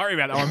 look, sorry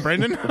about that one,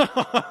 Brendan.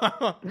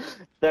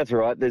 That's all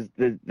right.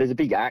 There's a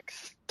big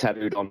axe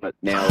tattooed on it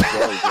now as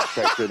well, just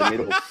straight through the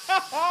middle.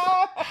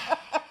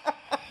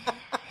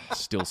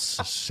 Still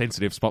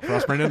sensitive spot for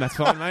us, Brendan. That's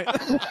fine, mate.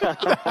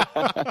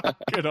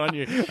 Good on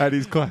you. That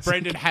is classic.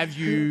 Brendan,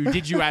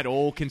 did you at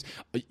all...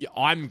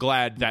 I'm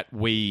glad that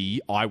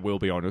I will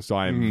be honest,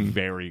 I am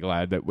very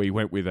glad that we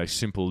went with a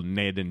simple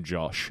Ned and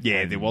Josh.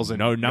 Yeah, there wasn't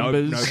no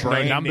numbers, no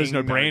branding, no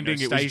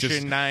it was station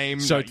just name.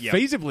 So Yep.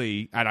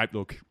 feasibly, and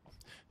look,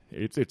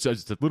 it's a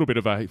little bit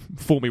of a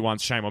fool me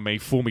once, shame on me,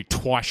 fool me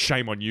twice,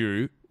 shame on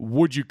you.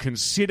 Would you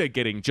consider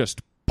getting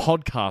just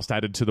podcast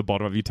added to the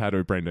bottom of your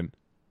tattoo, Brendan?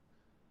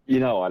 You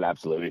know, I'd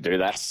absolutely do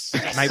that.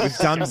 Mate, we've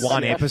done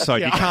one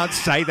episode. You can't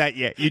say that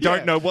yet. You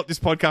don't know what this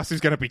podcast is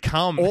going to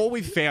become. All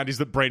we've found is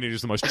that Brendan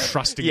is the most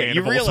trusting man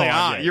you of all really time.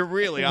 are. Yeah. You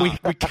really are.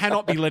 We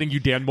cannot be letting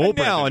you down more, And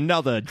now Brendan.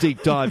 another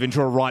deep dive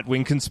into a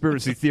right-wing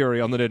conspiracy theory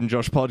on the Ned and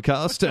Josh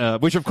podcast,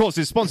 which of course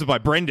is sponsored by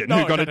Brendan,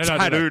 who got it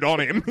tattooed on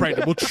him.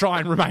 Brendan, we'll try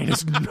and remain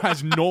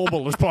as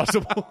normal as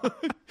possible.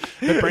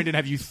 But Brendan,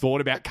 have you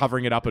thought about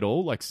covering it up at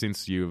all? Like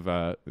since you've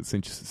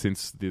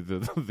since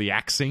the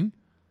axing?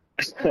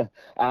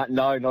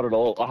 No, not at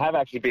all. I have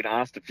actually been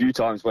asked a few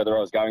times whether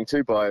I was going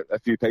to by a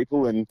few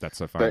people, and That's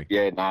so funny. But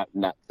yeah,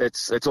 no,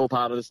 it's all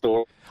part of the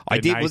story. I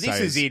The did. Well, this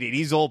is naysayers. it. It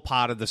is all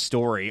part of the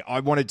story.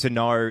 I wanted to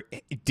know,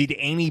 did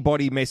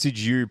anybody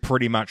message you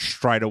pretty much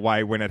straight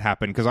away when it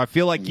happened? Because I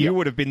feel like you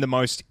would have been the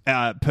most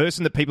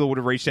person that people would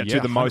have reached out to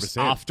Yeah, the most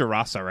 100%. after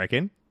us, I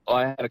reckon.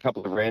 I had a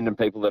couple of random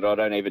people that I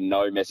don't even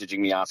know messaging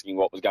me asking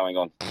what was going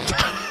on.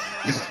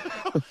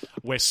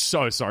 We're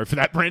so sorry for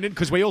that, Brendan,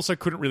 because we also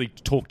couldn't really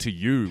talk to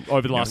you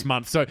over the last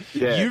month. So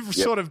you've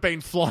sort of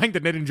been flying the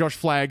Ned and Josh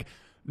flag.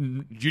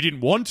 You didn't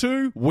want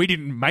to. We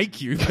didn't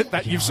make you. But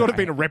that you've sort of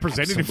been a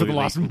representative for the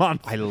last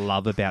month. I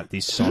love about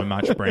this so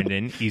much,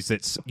 Brendan, is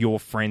that your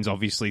friends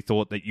obviously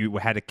thought that you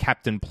had a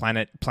Captain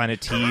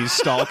Planeteers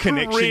style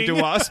connection Ring. to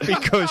us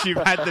because you've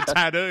had the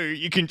tattoo.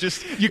 You can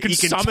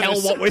summon tell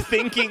us. what we're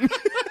thinking.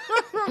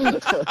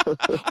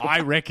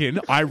 I reckon.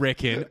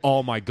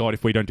 Oh my god!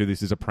 If we don't do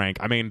this as a prank,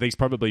 I mean, these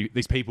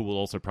people will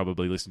also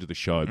probably listen to the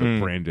show. But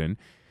Brendan,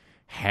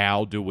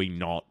 how do we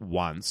not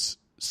once?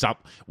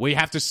 We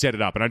have to set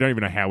it up, and I don't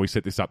even know how we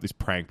set this up, this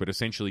prank, but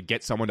essentially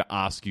get someone to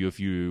ask you if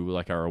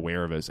you are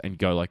aware of us and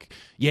go like,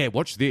 yeah,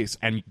 watch this,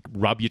 and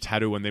rub your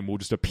tattoo, and then we'll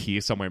just appear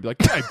somewhere and be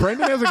like, hey,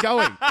 Brendan, how's it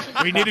going?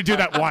 We need to do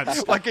that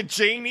once. Like a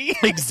genie.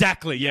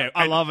 Exactly, yeah.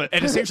 I love it.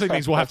 It essentially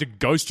means we'll have to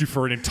ghost you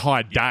for an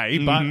entire day,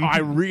 but I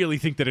really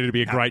think that it'd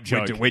be a great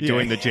joke. We're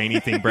doing the genie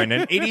thing,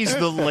 Brendan. It is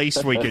the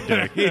least we could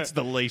do. It's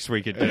the least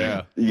we could do.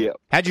 Yeah. Yeah.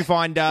 How'd you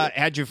find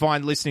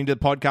listening to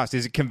the podcast?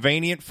 Is it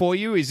convenient for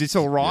you? Is this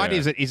all right?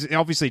 Yeah. Is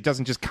it obviously it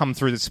doesn't just come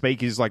through the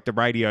speakers like the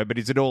radio, but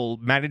is it all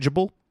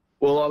manageable?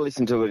 Well, I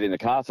listened to it in the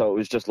car, so it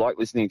was just like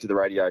listening to the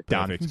radio.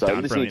 Done. So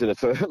listening to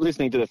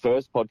the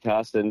first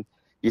podcast, and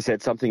you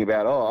said something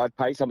about, I'd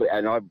pay somebody,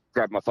 and I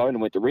grabbed my phone and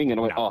went to ring, and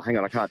I went, hang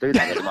on, I can't do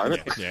that at the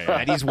moment.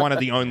 That is one of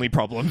the only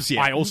problems.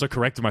 Yeah. I also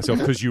corrected myself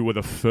because you were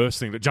the first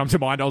thing that jumped to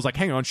mind. I was like,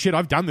 hang on, shit,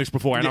 I've done this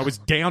before, and I was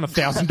down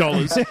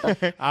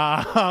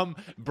 $1,000.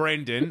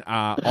 Brendan,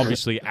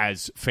 obviously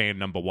as fan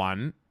number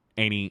one,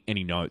 any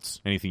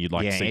notes, anything you'd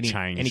like to see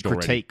changed? Any already?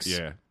 critiques?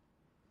 Yeah.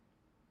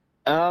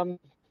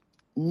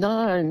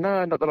 No,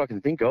 not that I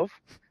can think of.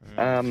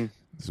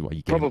 This is what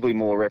you Probably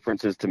more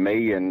references to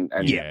me, and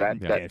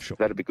Yeah, sure.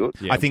 That'd be good.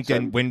 I think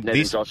then when Ned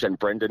and Josh and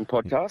Brendan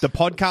podcast. the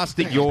podcast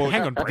that you're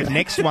Hang on, the Brendan.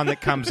 next one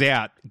that comes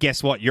out,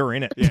 guess what? You're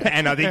in it,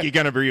 and I think you're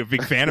going to be a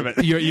big fan of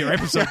it. You're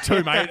episode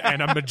 2, mate,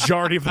 and a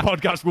majority of the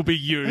podcast will be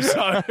you.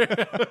 So,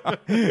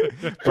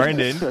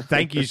 Brendan,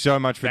 thank you so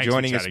much for Thanks for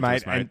joining us, chatting to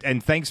mate, us, mate.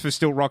 and thanks for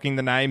still rocking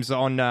the names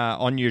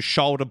on your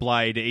shoulder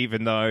blade,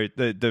 even though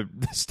the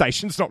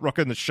station's not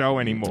rocking the show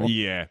anymore.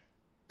 yeah.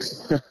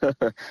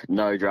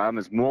 No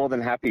dramas. More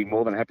than happy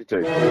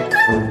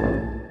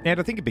to. And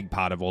I think a big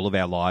part of all of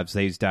our lives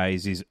these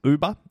days is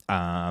Uber.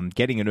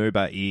 Getting an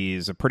Uber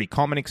is a pretty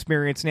common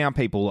experience now.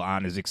 People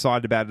aren't as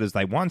excited about it as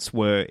they once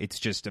were. It's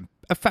just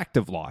a fact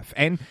of life.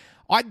 And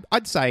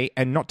I'd say,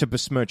 and not to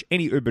besmirch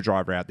any Uber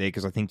driver out there,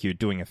 because I think you're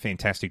doing a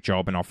fantastic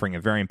job and offering a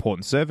very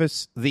important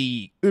service,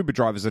 the Uber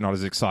drivers are not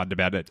as excited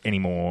about it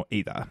anymore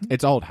either.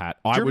 It's old hat.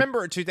 Do you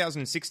remember a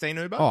 2016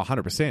 Uber? Oh,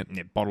 100%.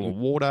 A bottle of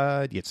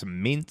water, you get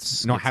some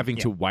mints. Not having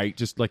to wait,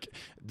 just like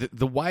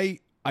the way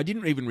I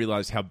didn't even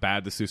realize how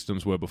bad the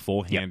systems were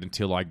beforehand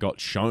until I got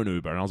shown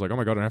Uber. And I was like, oh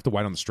my God, I don't have to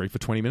wait on the street for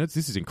 20 minutes.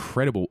 This is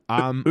incredible.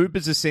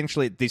 Uber's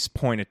essentially at this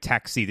point a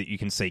taxi that you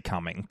can see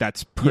coming.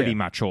 That's pretty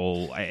much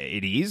all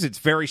it is. It's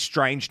very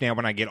strange now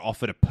when I get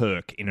offered a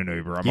perk in an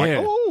Uber. I'm like,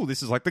 oh,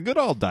 this is like the good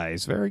old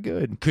days. Very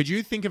good. Could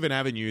you think of an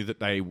avenue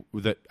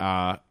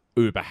that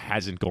Uber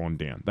hasn't gone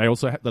down? They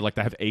also have,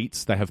 they have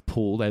Eats, they have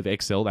Pool, they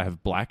have XL, they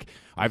have Black.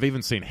 I've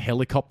even seen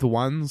helicopter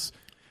ones.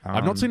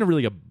 I've not seen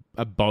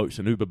a boat,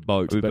 an Uber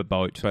boat.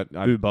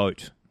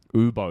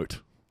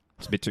 U-boat.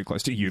 It's a bit too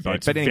close to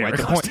U-boat. But anyway,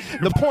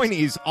 the point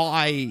is,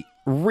 I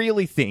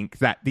really think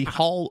that the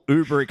whole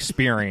Uber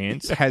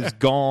experience has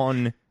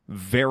gone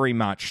very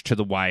much to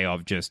the way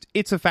of just,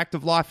 it's a fact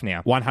of life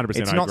now. 100%.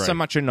 It's not so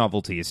much a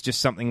novelty. It's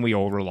just something we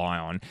all rely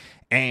on.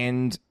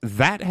 And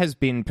that has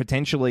been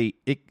potentially,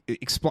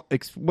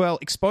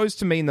 exposed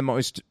to me in the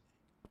most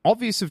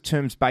obvious of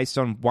terms based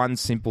on one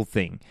simple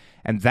thing.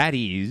 And that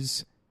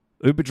is,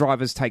 Uber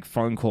drivers take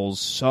phone calls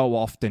so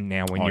often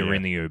now when you're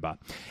in the Uber.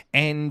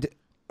 And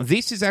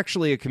this is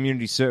actually a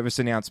community service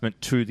announcement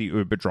to the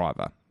Uber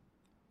driver.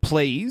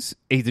 Please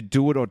either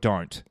do it or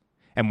don't.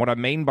 And what I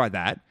mean by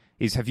that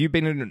is, have you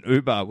been in an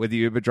Uber where the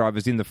Uber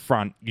driver's in the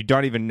front, you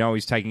don't even know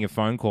he's taking a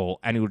phone call,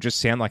 and he'll just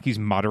sound like he's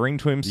muttering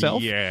to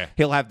himself? Yeah.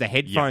 He'll have the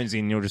headphones in,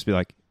 and you'll just be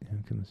like,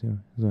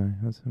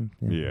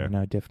 Yeah.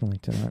 no, definitely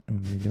tonight we'll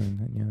be doing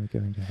that. Yeah, we're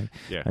going to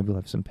maybe we'll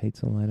have some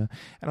pizza later.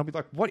 And I'll be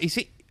like, what is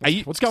he?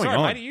 What's going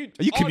on? Mate,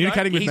 are you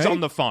communicating with me? He's on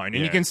the phone,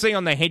 and you can see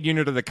on the head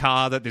unit of the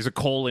car that there's a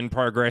call in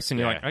progress, and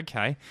you're like,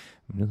 okay.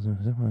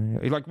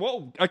 You're like,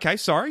 whoa, okay,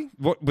 sorry.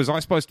 What was I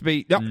supposed to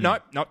be? No,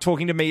 not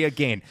talking to me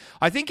again.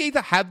 I think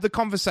either have the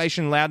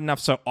conversation loud enough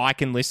so I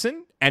can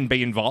listen and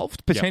be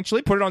involved,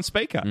 potentially, put it on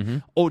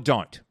speaker, or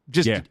don't.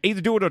 Just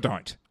either do it or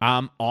don't.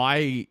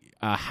 I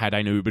had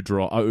an Uber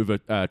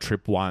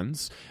trip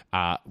once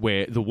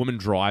where the woman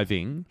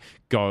driving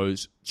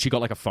she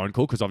got like a phone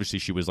call because obviously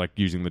she was like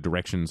using the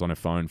directions on her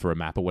phone for a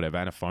map or whatever,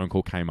 and a phone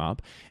call came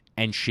up,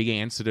 and she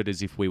answered it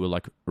as if we were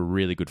like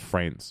really good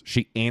friends.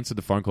 She answered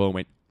the phone call and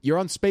went, "You're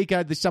on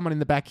speaker, there's someone in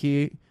the back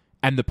here,"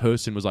 and the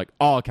person was like,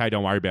 "Oh, okay,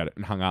 don't worry about it,"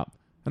 and hung up.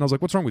 And I was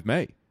like, what's wrong with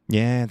me?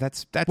 Yeah,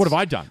 that's what have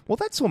I done? Well,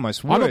 that's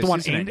almost worse. I'm not the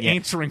one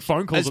answering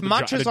phone calls. As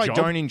much as I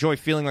don't enjoy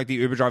feeling like the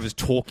Uber driver's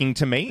talking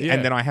to me,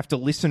 and then I have to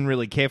listen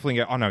really carefully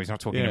and go, "Oh no, he's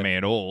not talking to me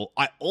at all."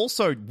 I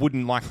also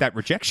wouldn't like that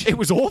rejection. It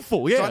was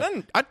awful. Yeah,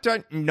 so I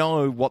don't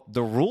know what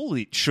the rule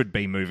it should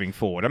be moving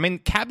forward. I mean,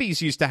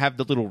 cabbies used to have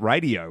the little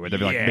radio where they'd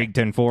be like Big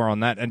 10-4 on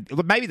that, and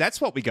maybe that's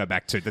what we go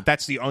back to.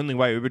 That's the only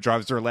way Uber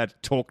drivers are allowed to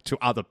talk to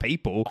other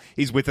people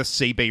is with a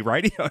CB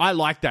radio. I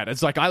like that.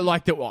 It's like I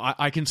like that.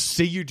 I can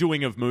see you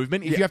doing a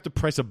movement. If you have to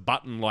press a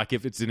button, like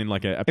if it's in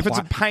like if it's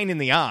a pain in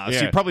the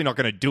ass, you're probably not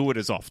going to do it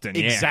as often.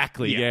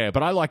 Exactly. Yeah.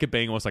 But I like it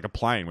being almost like a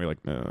plane. We're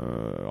like,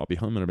 I'll be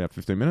home in about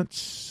 15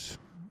 minutes.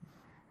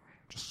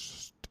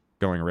 Just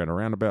going around a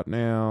roundabout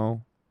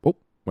now. Oh,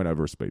 went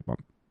over a speed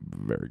bump.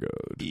 Very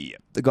good. Yeah.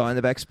 The guy in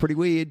the back's pretty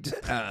weird.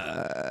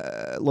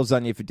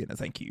 Lasagna for dinner,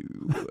 thank you.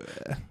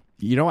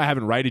 You know I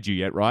haven't rated you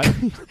yet, right?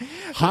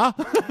 Huh?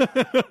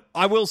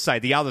 I will say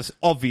the other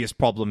obvious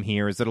problem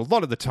here is that a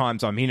lot of the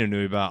times I'm in an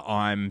Uber,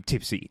 I'm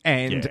tipsy.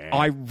 And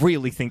I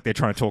really think they're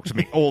trying to talk to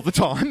me all the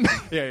time.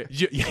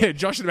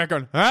 Josh in the back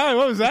going, "Hey,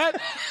 what was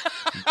that?"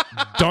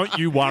 Don't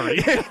you worry.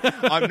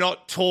 I'm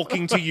not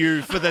talking to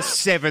you for the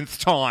 7th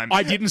time.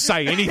 I didn't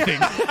say anything.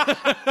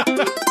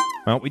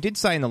 Well, we did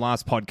say in the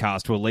last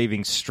podcast we're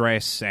leaving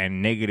stress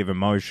and negative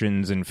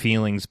emotions and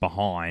feelings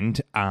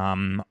behind.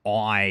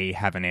 I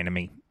have an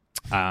enemy.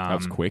 That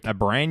was quick. A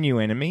brand new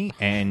enemy,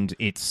 and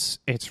it's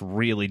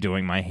really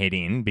doing my head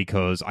in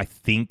because I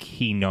think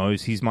he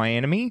knows he's my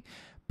enemy,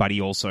 but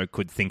he also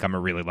could think I'm a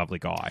really lovely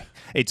guy.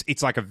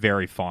 It's like a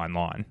very fine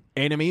line.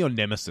 Enemy or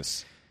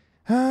nemesis?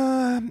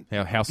 How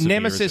severe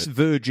nemesis is it?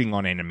 verging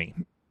on enemy.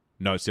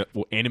 No,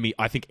 enemy.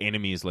 I think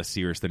enemy is less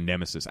serious than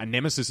nemesis. And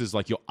nemesis is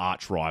like your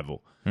arch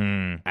rival.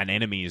 An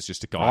enemy is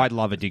just a guy. I'd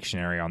love a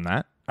dictionary on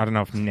that. I don't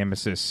know if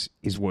nemesis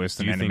is worse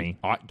than enemy.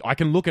 I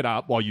can look it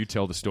up while you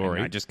tell the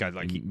story. I just go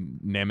like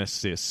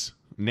nemesis.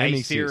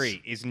 Hey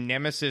Siri, is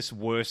nemesis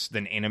worse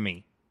than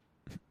enemy?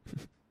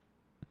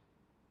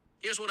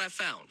 Here's what I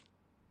found.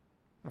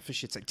 Oh, for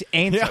shit's sake.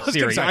 Answer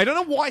Siri. I don't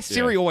know why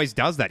Siri always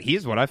does that.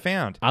 Here's what I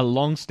found. A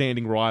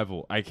long-standing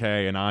rival,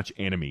 aka an arch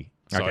enemy.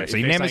 Okay, so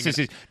nemesis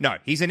is... No,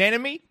 he's an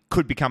enemy,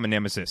 could become a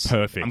nemesis.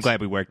 Perfect. I'm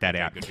glad we worked that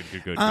out.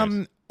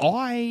 Good.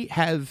 I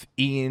have,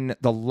 in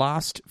the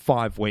last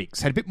 5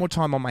 weeks, had a bit more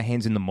time on my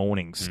hands in the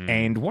mornings.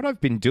 And what I've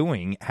been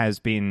doing has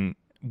been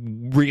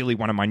really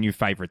one of my new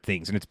favourite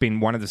things. And it's been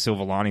one of the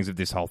silver linings of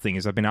this whole thing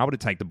is I've been able to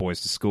take the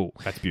boys to school.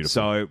 That's beautiful.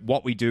 So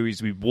what we do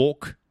is we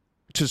walk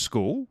to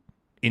school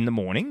in the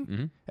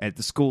morning.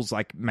 The school's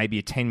like maybe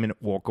a 10-minute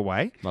walk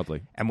away.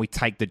 Lovely. And we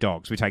take the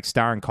dogs. We take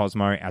Star and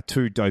Cosmo, our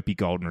 2 dopey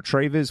golden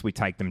retrievers. We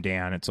take them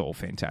down. It's all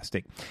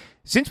fantastic.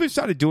 Since we've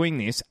started doing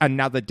this,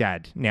 another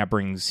dad now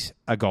brings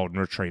a golden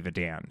retriever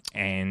down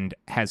and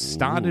has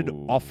started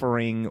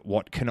offering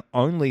what can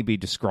only be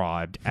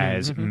described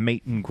as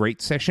meet and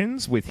greet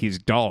sessions with his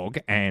dog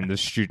and the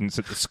students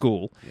at the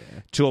school,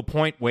 to a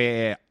point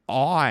where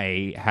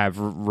I have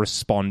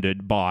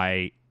responded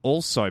by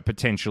also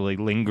potentially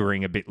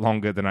lingering a bit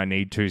longer than I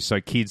need to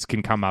so kids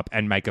can come up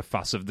and make a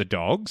fuss of the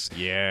dogs.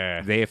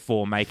 Yeah.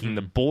 Therefore, making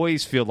the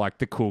boys feel like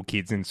the cool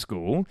kids in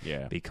school.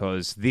 Yeah.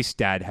 Because this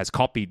dad has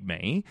copied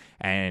me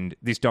and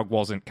this dog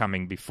wasn't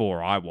coming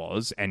before I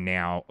was, and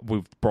now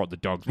we've brought the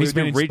dogs. He's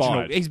been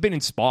inspired. He's been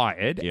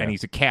inspired, Yeah. and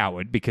he's a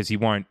coward because he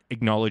won't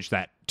acknowledge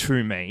that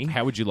to me.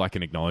 How would you like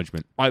an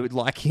acknowledgement? I would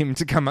like him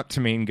to come up to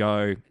me and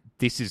go,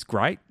 "This is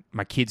great.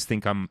 My kids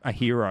think I'm a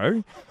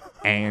hero,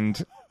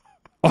 and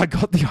I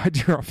got the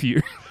idea off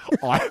you."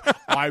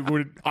 I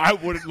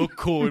wouldn't look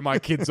cool in my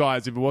kids'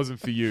 eyes if it wasn't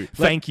for you.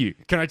 Thank you.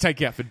 Can I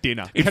take you out for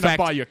dinner? In Can fact,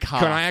 I buy you a car?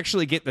 Can I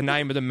actually get the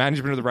name of the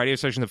management of the radio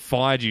station that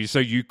fired you so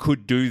you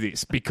could do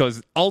this?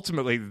 Because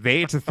ultimately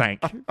they're to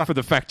thank for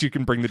the fact you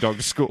can bring the dog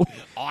to school.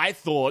 I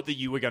thought that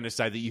you were going to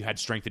say that you had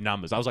strength in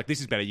numbers. I was like, this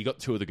is better. You got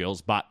 2 of the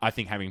girls, but I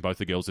think having both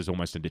the girls is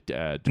almost a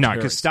deterrent. No,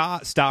 because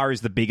Star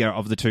is the bigger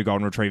of the 2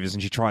 golden retrievers,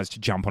 and she tries to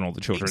jump on all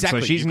the children.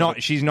 Exactly. So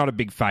she's not a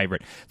big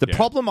favourite. The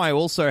problem I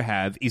also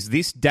have is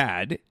this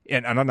dad,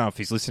 and I don't know if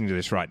he's listening to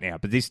this right now,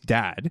 but this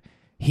dad,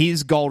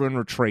 his golden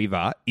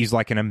retriever is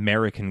like an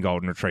American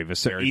golden retriever.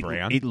 So Very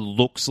brown. It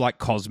looks like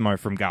Cosmo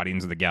from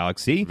Guardians of the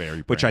Galaxy, Very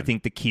which I brown.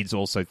 think the kids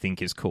also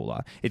think is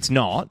cooler. It's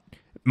not.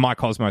 My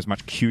Cosmo is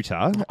much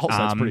cuter. Also,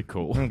 that's pretty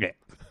cool. Okay.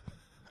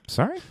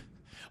 Sorry?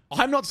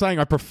 I'm not saying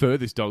I prefer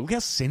this dog. Look how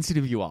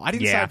sensitive you are. I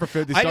didn't say I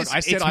prefer this dog. I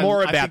said it's I more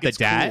I about think the it's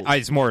dad. cool.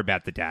 It's more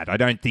about the dad. I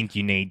don't think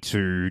you need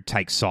to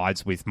take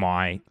sides with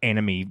my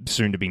enemy,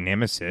 soon-to-be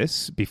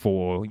nemesis,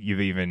 before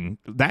you've even...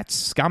 That's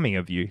scummy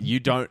of you. You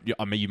don't.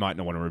 I mean, you might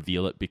not want to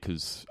reveal it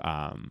because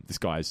this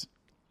guy's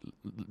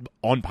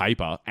on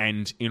paper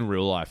and in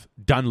real life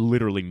done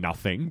literally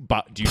nothing.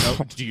 But do you know?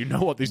 Do you know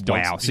what this dog?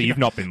 Wow, so you've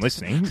not been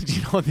listening. Do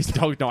you know what this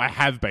dog? No, I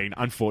have been.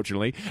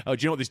 Unfortunately, do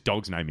you know what this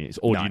dog's name is,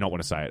 or do No. you not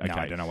want to say it? Okay,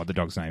 No, I don't know what the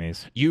dog's name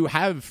is. You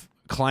have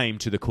claim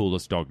to the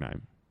coolest dog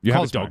name. You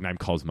have a Cosmo. dog named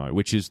Cosmo,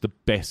 which is the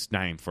best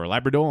name for a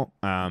Labrador.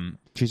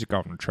 She's a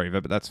golden retriever,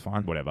 but that's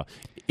fine. Whatever.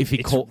 If he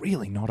It's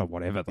really not a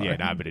whatever, though. yeah,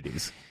 no, but it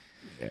is.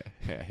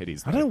 Yeah, it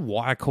is. I don't know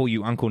why I call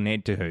you Uncle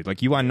Ned to her.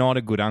 Like, you are not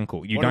a good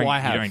uncle. You What do don't. I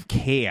have? You don't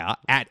care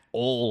at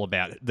all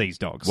about these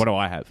dogs. What do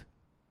I have?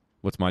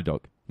 What's my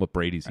dog? What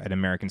breed is he? An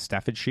American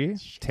Staffordshire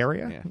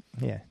Terrier?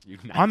 Yeah. You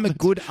nailed I'm a it.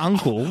 good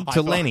uncle I to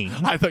thought- Lenny.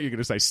 I thought you were going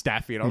to say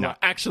Staffy, and I was No. like,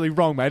 actually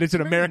wrong, mate. It's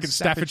an American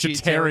Staffordshire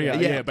Terrier.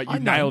 Yeah, but you I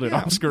know, nailed it.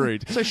 yeah. I'm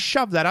screwed. So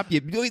shove that up.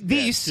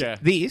 This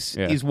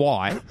Yeah. is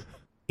why,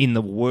 in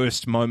the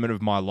worst moment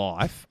of my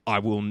life, I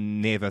will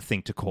never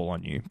think to call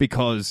on you,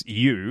 because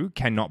you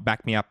cannot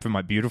back me up for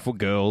my beautiful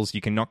girls. You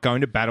cannot go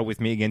into battle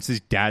with me against this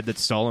dad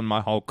that's stolen my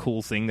whole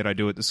cool thing that I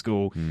do at the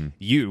school.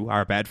 You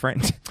are a bad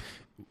friend.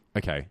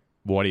 Okay,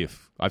 what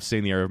if I've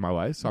seen the error of my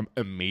ways? I'm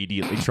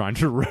immediately trying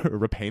to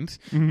repent.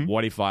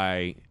 What if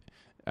I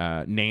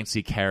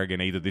Nancy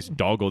Kerrigan either this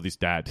dog or this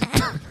dad?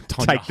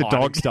 Take the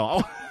dog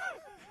style.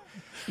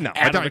 No, Out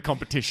I of don't. the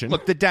competition.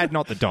 Look, the dad,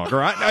 not the dog, all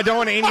right? I don't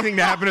want anything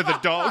to happen to the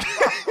dog.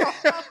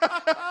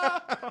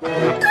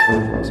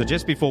 So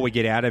just before we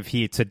get out of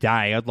here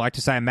today, I'd like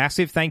to say a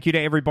massive thank you to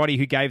everybody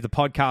who gave the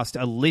podcast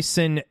a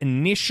listen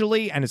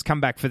initially and has come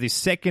back for this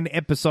second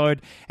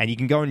episode. And you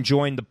can go and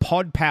join the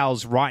Pod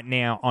Pals right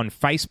now on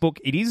Facebook.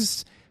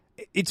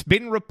 It's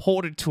been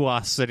reported to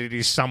us that it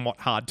is somewhat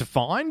hard to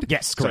find.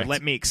 Yes, So correct.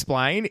 let me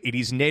explain. It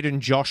is Ned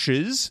and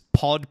Josh's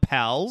Pod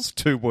Pals,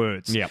 2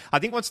 words. Yep. I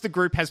think once the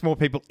group has more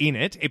people in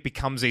it, it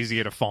becomes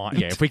easier to find.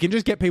 Yeah, if we can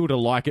just get people to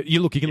like it,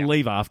 you can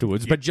leave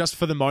afterwards, but just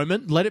for the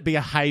moment, let it be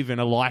a haven,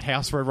 a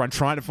lighthouse for everyone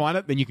trying to find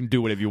it, then you can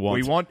do whatever you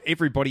want. We want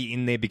everybody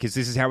in there because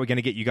this is how we're going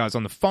to get you guys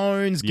on the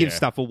phones, give Yeah.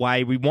 stuff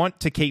away. We want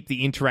to keep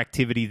the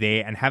interactivity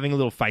there, and having a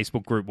little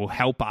Facebook group will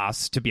help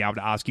us to be able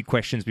to ask you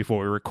questions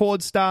before we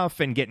record stuff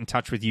and get in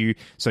touch with you.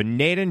 So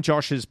Ned and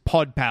Josh's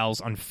Pod Pals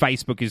on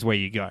Facebook is where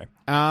you go.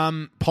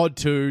 Pod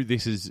 2,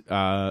 this is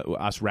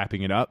us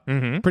wrapping it up.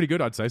 Mm-hmm. Pretty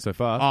good, I'd say, so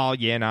far. Oh,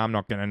 yeah, no, I'm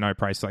not going to no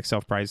praise like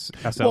self-praise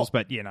ourselves,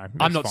 Well, but, you know.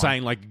 I'm it's not fine.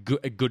 saying like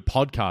a good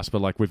podcast,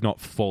 but like we've not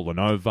fallen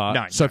over.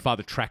 No, so no. far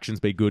the traction's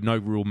been good. No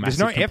real There's massive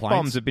no complaints.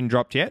 F-bombs have been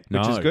dropped yet,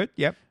 which is No. good.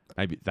 Yep.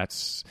 Maybe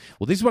that's...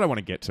 Well, this is what I want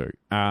to get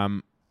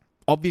to.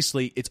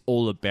 Obviously, it's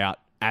all about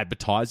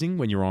advertising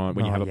when you're on,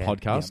 when you have a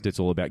podcast. It's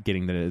all about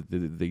getting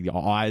the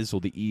eyes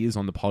or the ears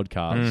on the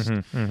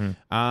podcast.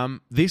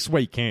 This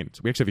weekend,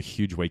 we actually have a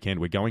huge weekend.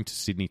 We're going to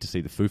Sydney to see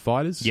the Foo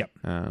Fighters. Yep.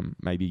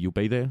 Maybe you'll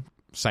be there.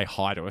 Say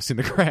hi to us in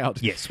the crowd.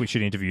 Yes, we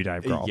should interview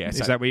Dave Grohl. Yes.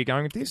 Is that where you're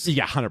going with this?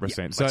 Yeah,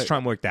 100%. Let's try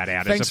and work that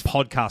out. thanks- It's a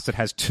podcast that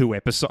has 2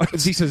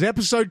 episodes. This is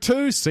episode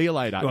 2. See you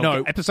later. Well,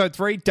 No, episode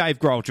 3, Dave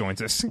Grohl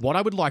joins us. what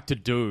I would like to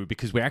do,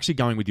 because we're actually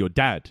going with your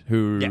dad,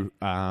 who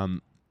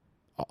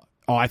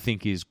I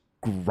think is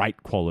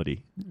great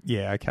quality.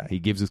 Yeah, okay. He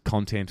gives us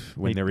content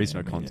when there is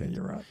no content. Yeah,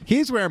 you're right.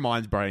 Here's where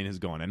mine's brain has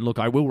gone. And look,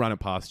 I will run it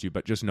past you,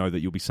 but just know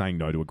that you'll be saying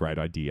no to a great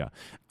idea.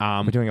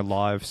 We're doing a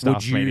live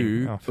staff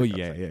meeting.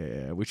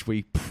 Which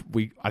we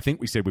I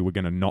think we said we were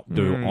going to not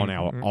do on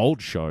our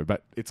old show,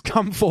 but it's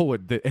come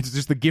forward. That it's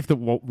just the gift that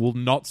will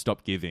not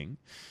stop giving.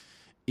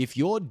 If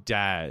your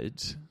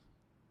dad,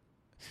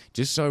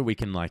 just so we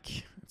can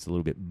it's a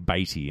little bit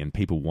baity and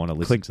people want to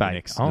listen to the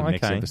next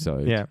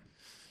episode. Yeah.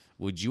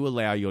 Would you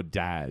allow your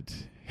dad,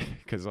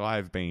 because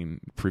I've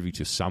been privy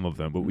to some of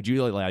them, but would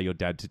you allow your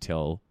dad to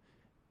tell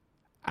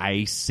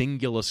a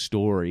singular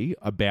story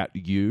about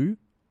you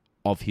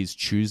of his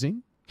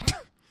choosing?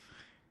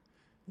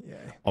 Yeah.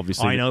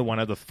 Obviously, I know one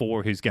of the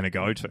 4 who's going to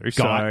go to.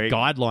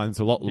 Guidelines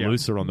a lot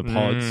looser on the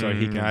pod, so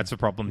he can. That's a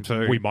problem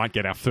too. We might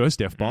get our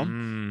first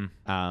F-bomb.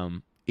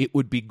 It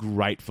would be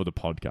great for the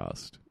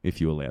podcast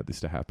if you allowed this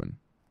to happen.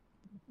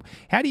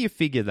 How do you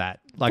figure that?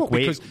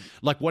 Because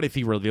what if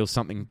he reveals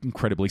something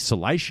incredibly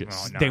salacious?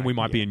 Oh, no, then we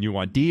might be a new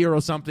idea or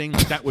something.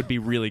 That would be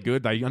really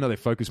good. I know they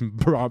focus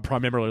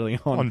primarily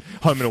on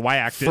home and away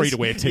actors,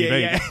 free-to-air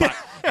TV,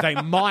 but they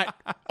might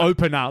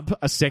open up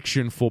a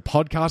section for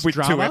podcast with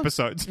drama. 2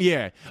 episodes.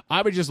 Yeah,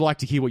 I would just like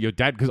to hear what your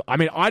dad. Because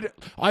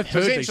I've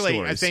heard these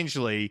stories.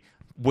 Essentially,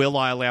 will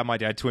I allow my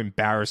dad to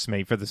embarrass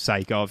me for the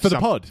sake of the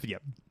pod? Yeah.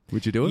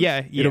 Would you do it?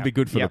 Yeah. It'll be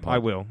good for the pod. I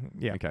will.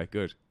 Yeah. Okay,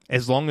 good.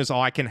 As long as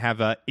I can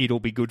have it'll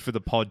be good for the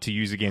pod to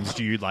use against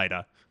you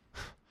later.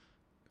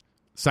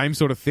 Same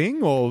sort of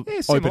thing or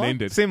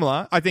open-ended?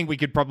 Similar. I think we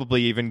could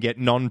probably even get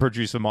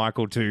non-producer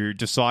Michael to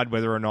decide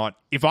whether or not,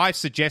 if I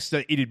suggest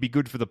that it'd be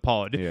good for the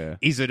pod,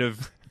 is it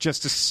of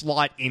just a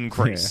slight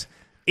increase? Yeah.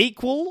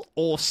 Equal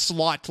or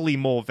slightly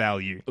more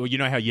value? Well, you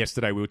know how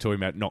yesterday we were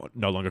talking about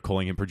no longer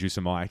calling him Producer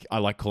Mike? I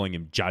like calling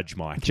him Judge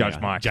Mike. Judge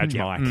Mike.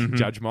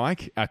 Judge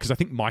Mike. Because I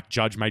think Mike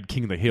Judge made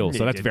King of the Hill,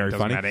 so that's very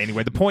funny. Matter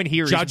anyway, the point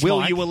here Judge is, will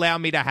Mike, you allow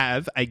me to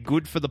have a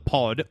good for the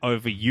pod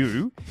over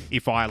you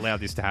if I allow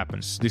this to happen?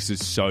 This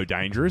is so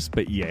dangerous,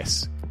 but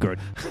yes. Good.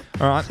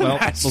 All right, well,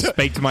 we'll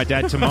speak to my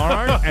dad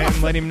tomorrow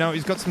and let him know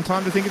he's got some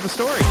time to think of a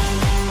story.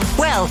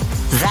 Well,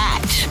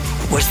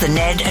 that was the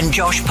Ned and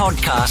Josh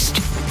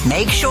podcast.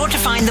 Make sure to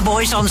find the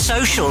boys on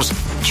socials.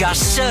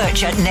 Just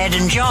search at Ned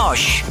and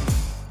Josh.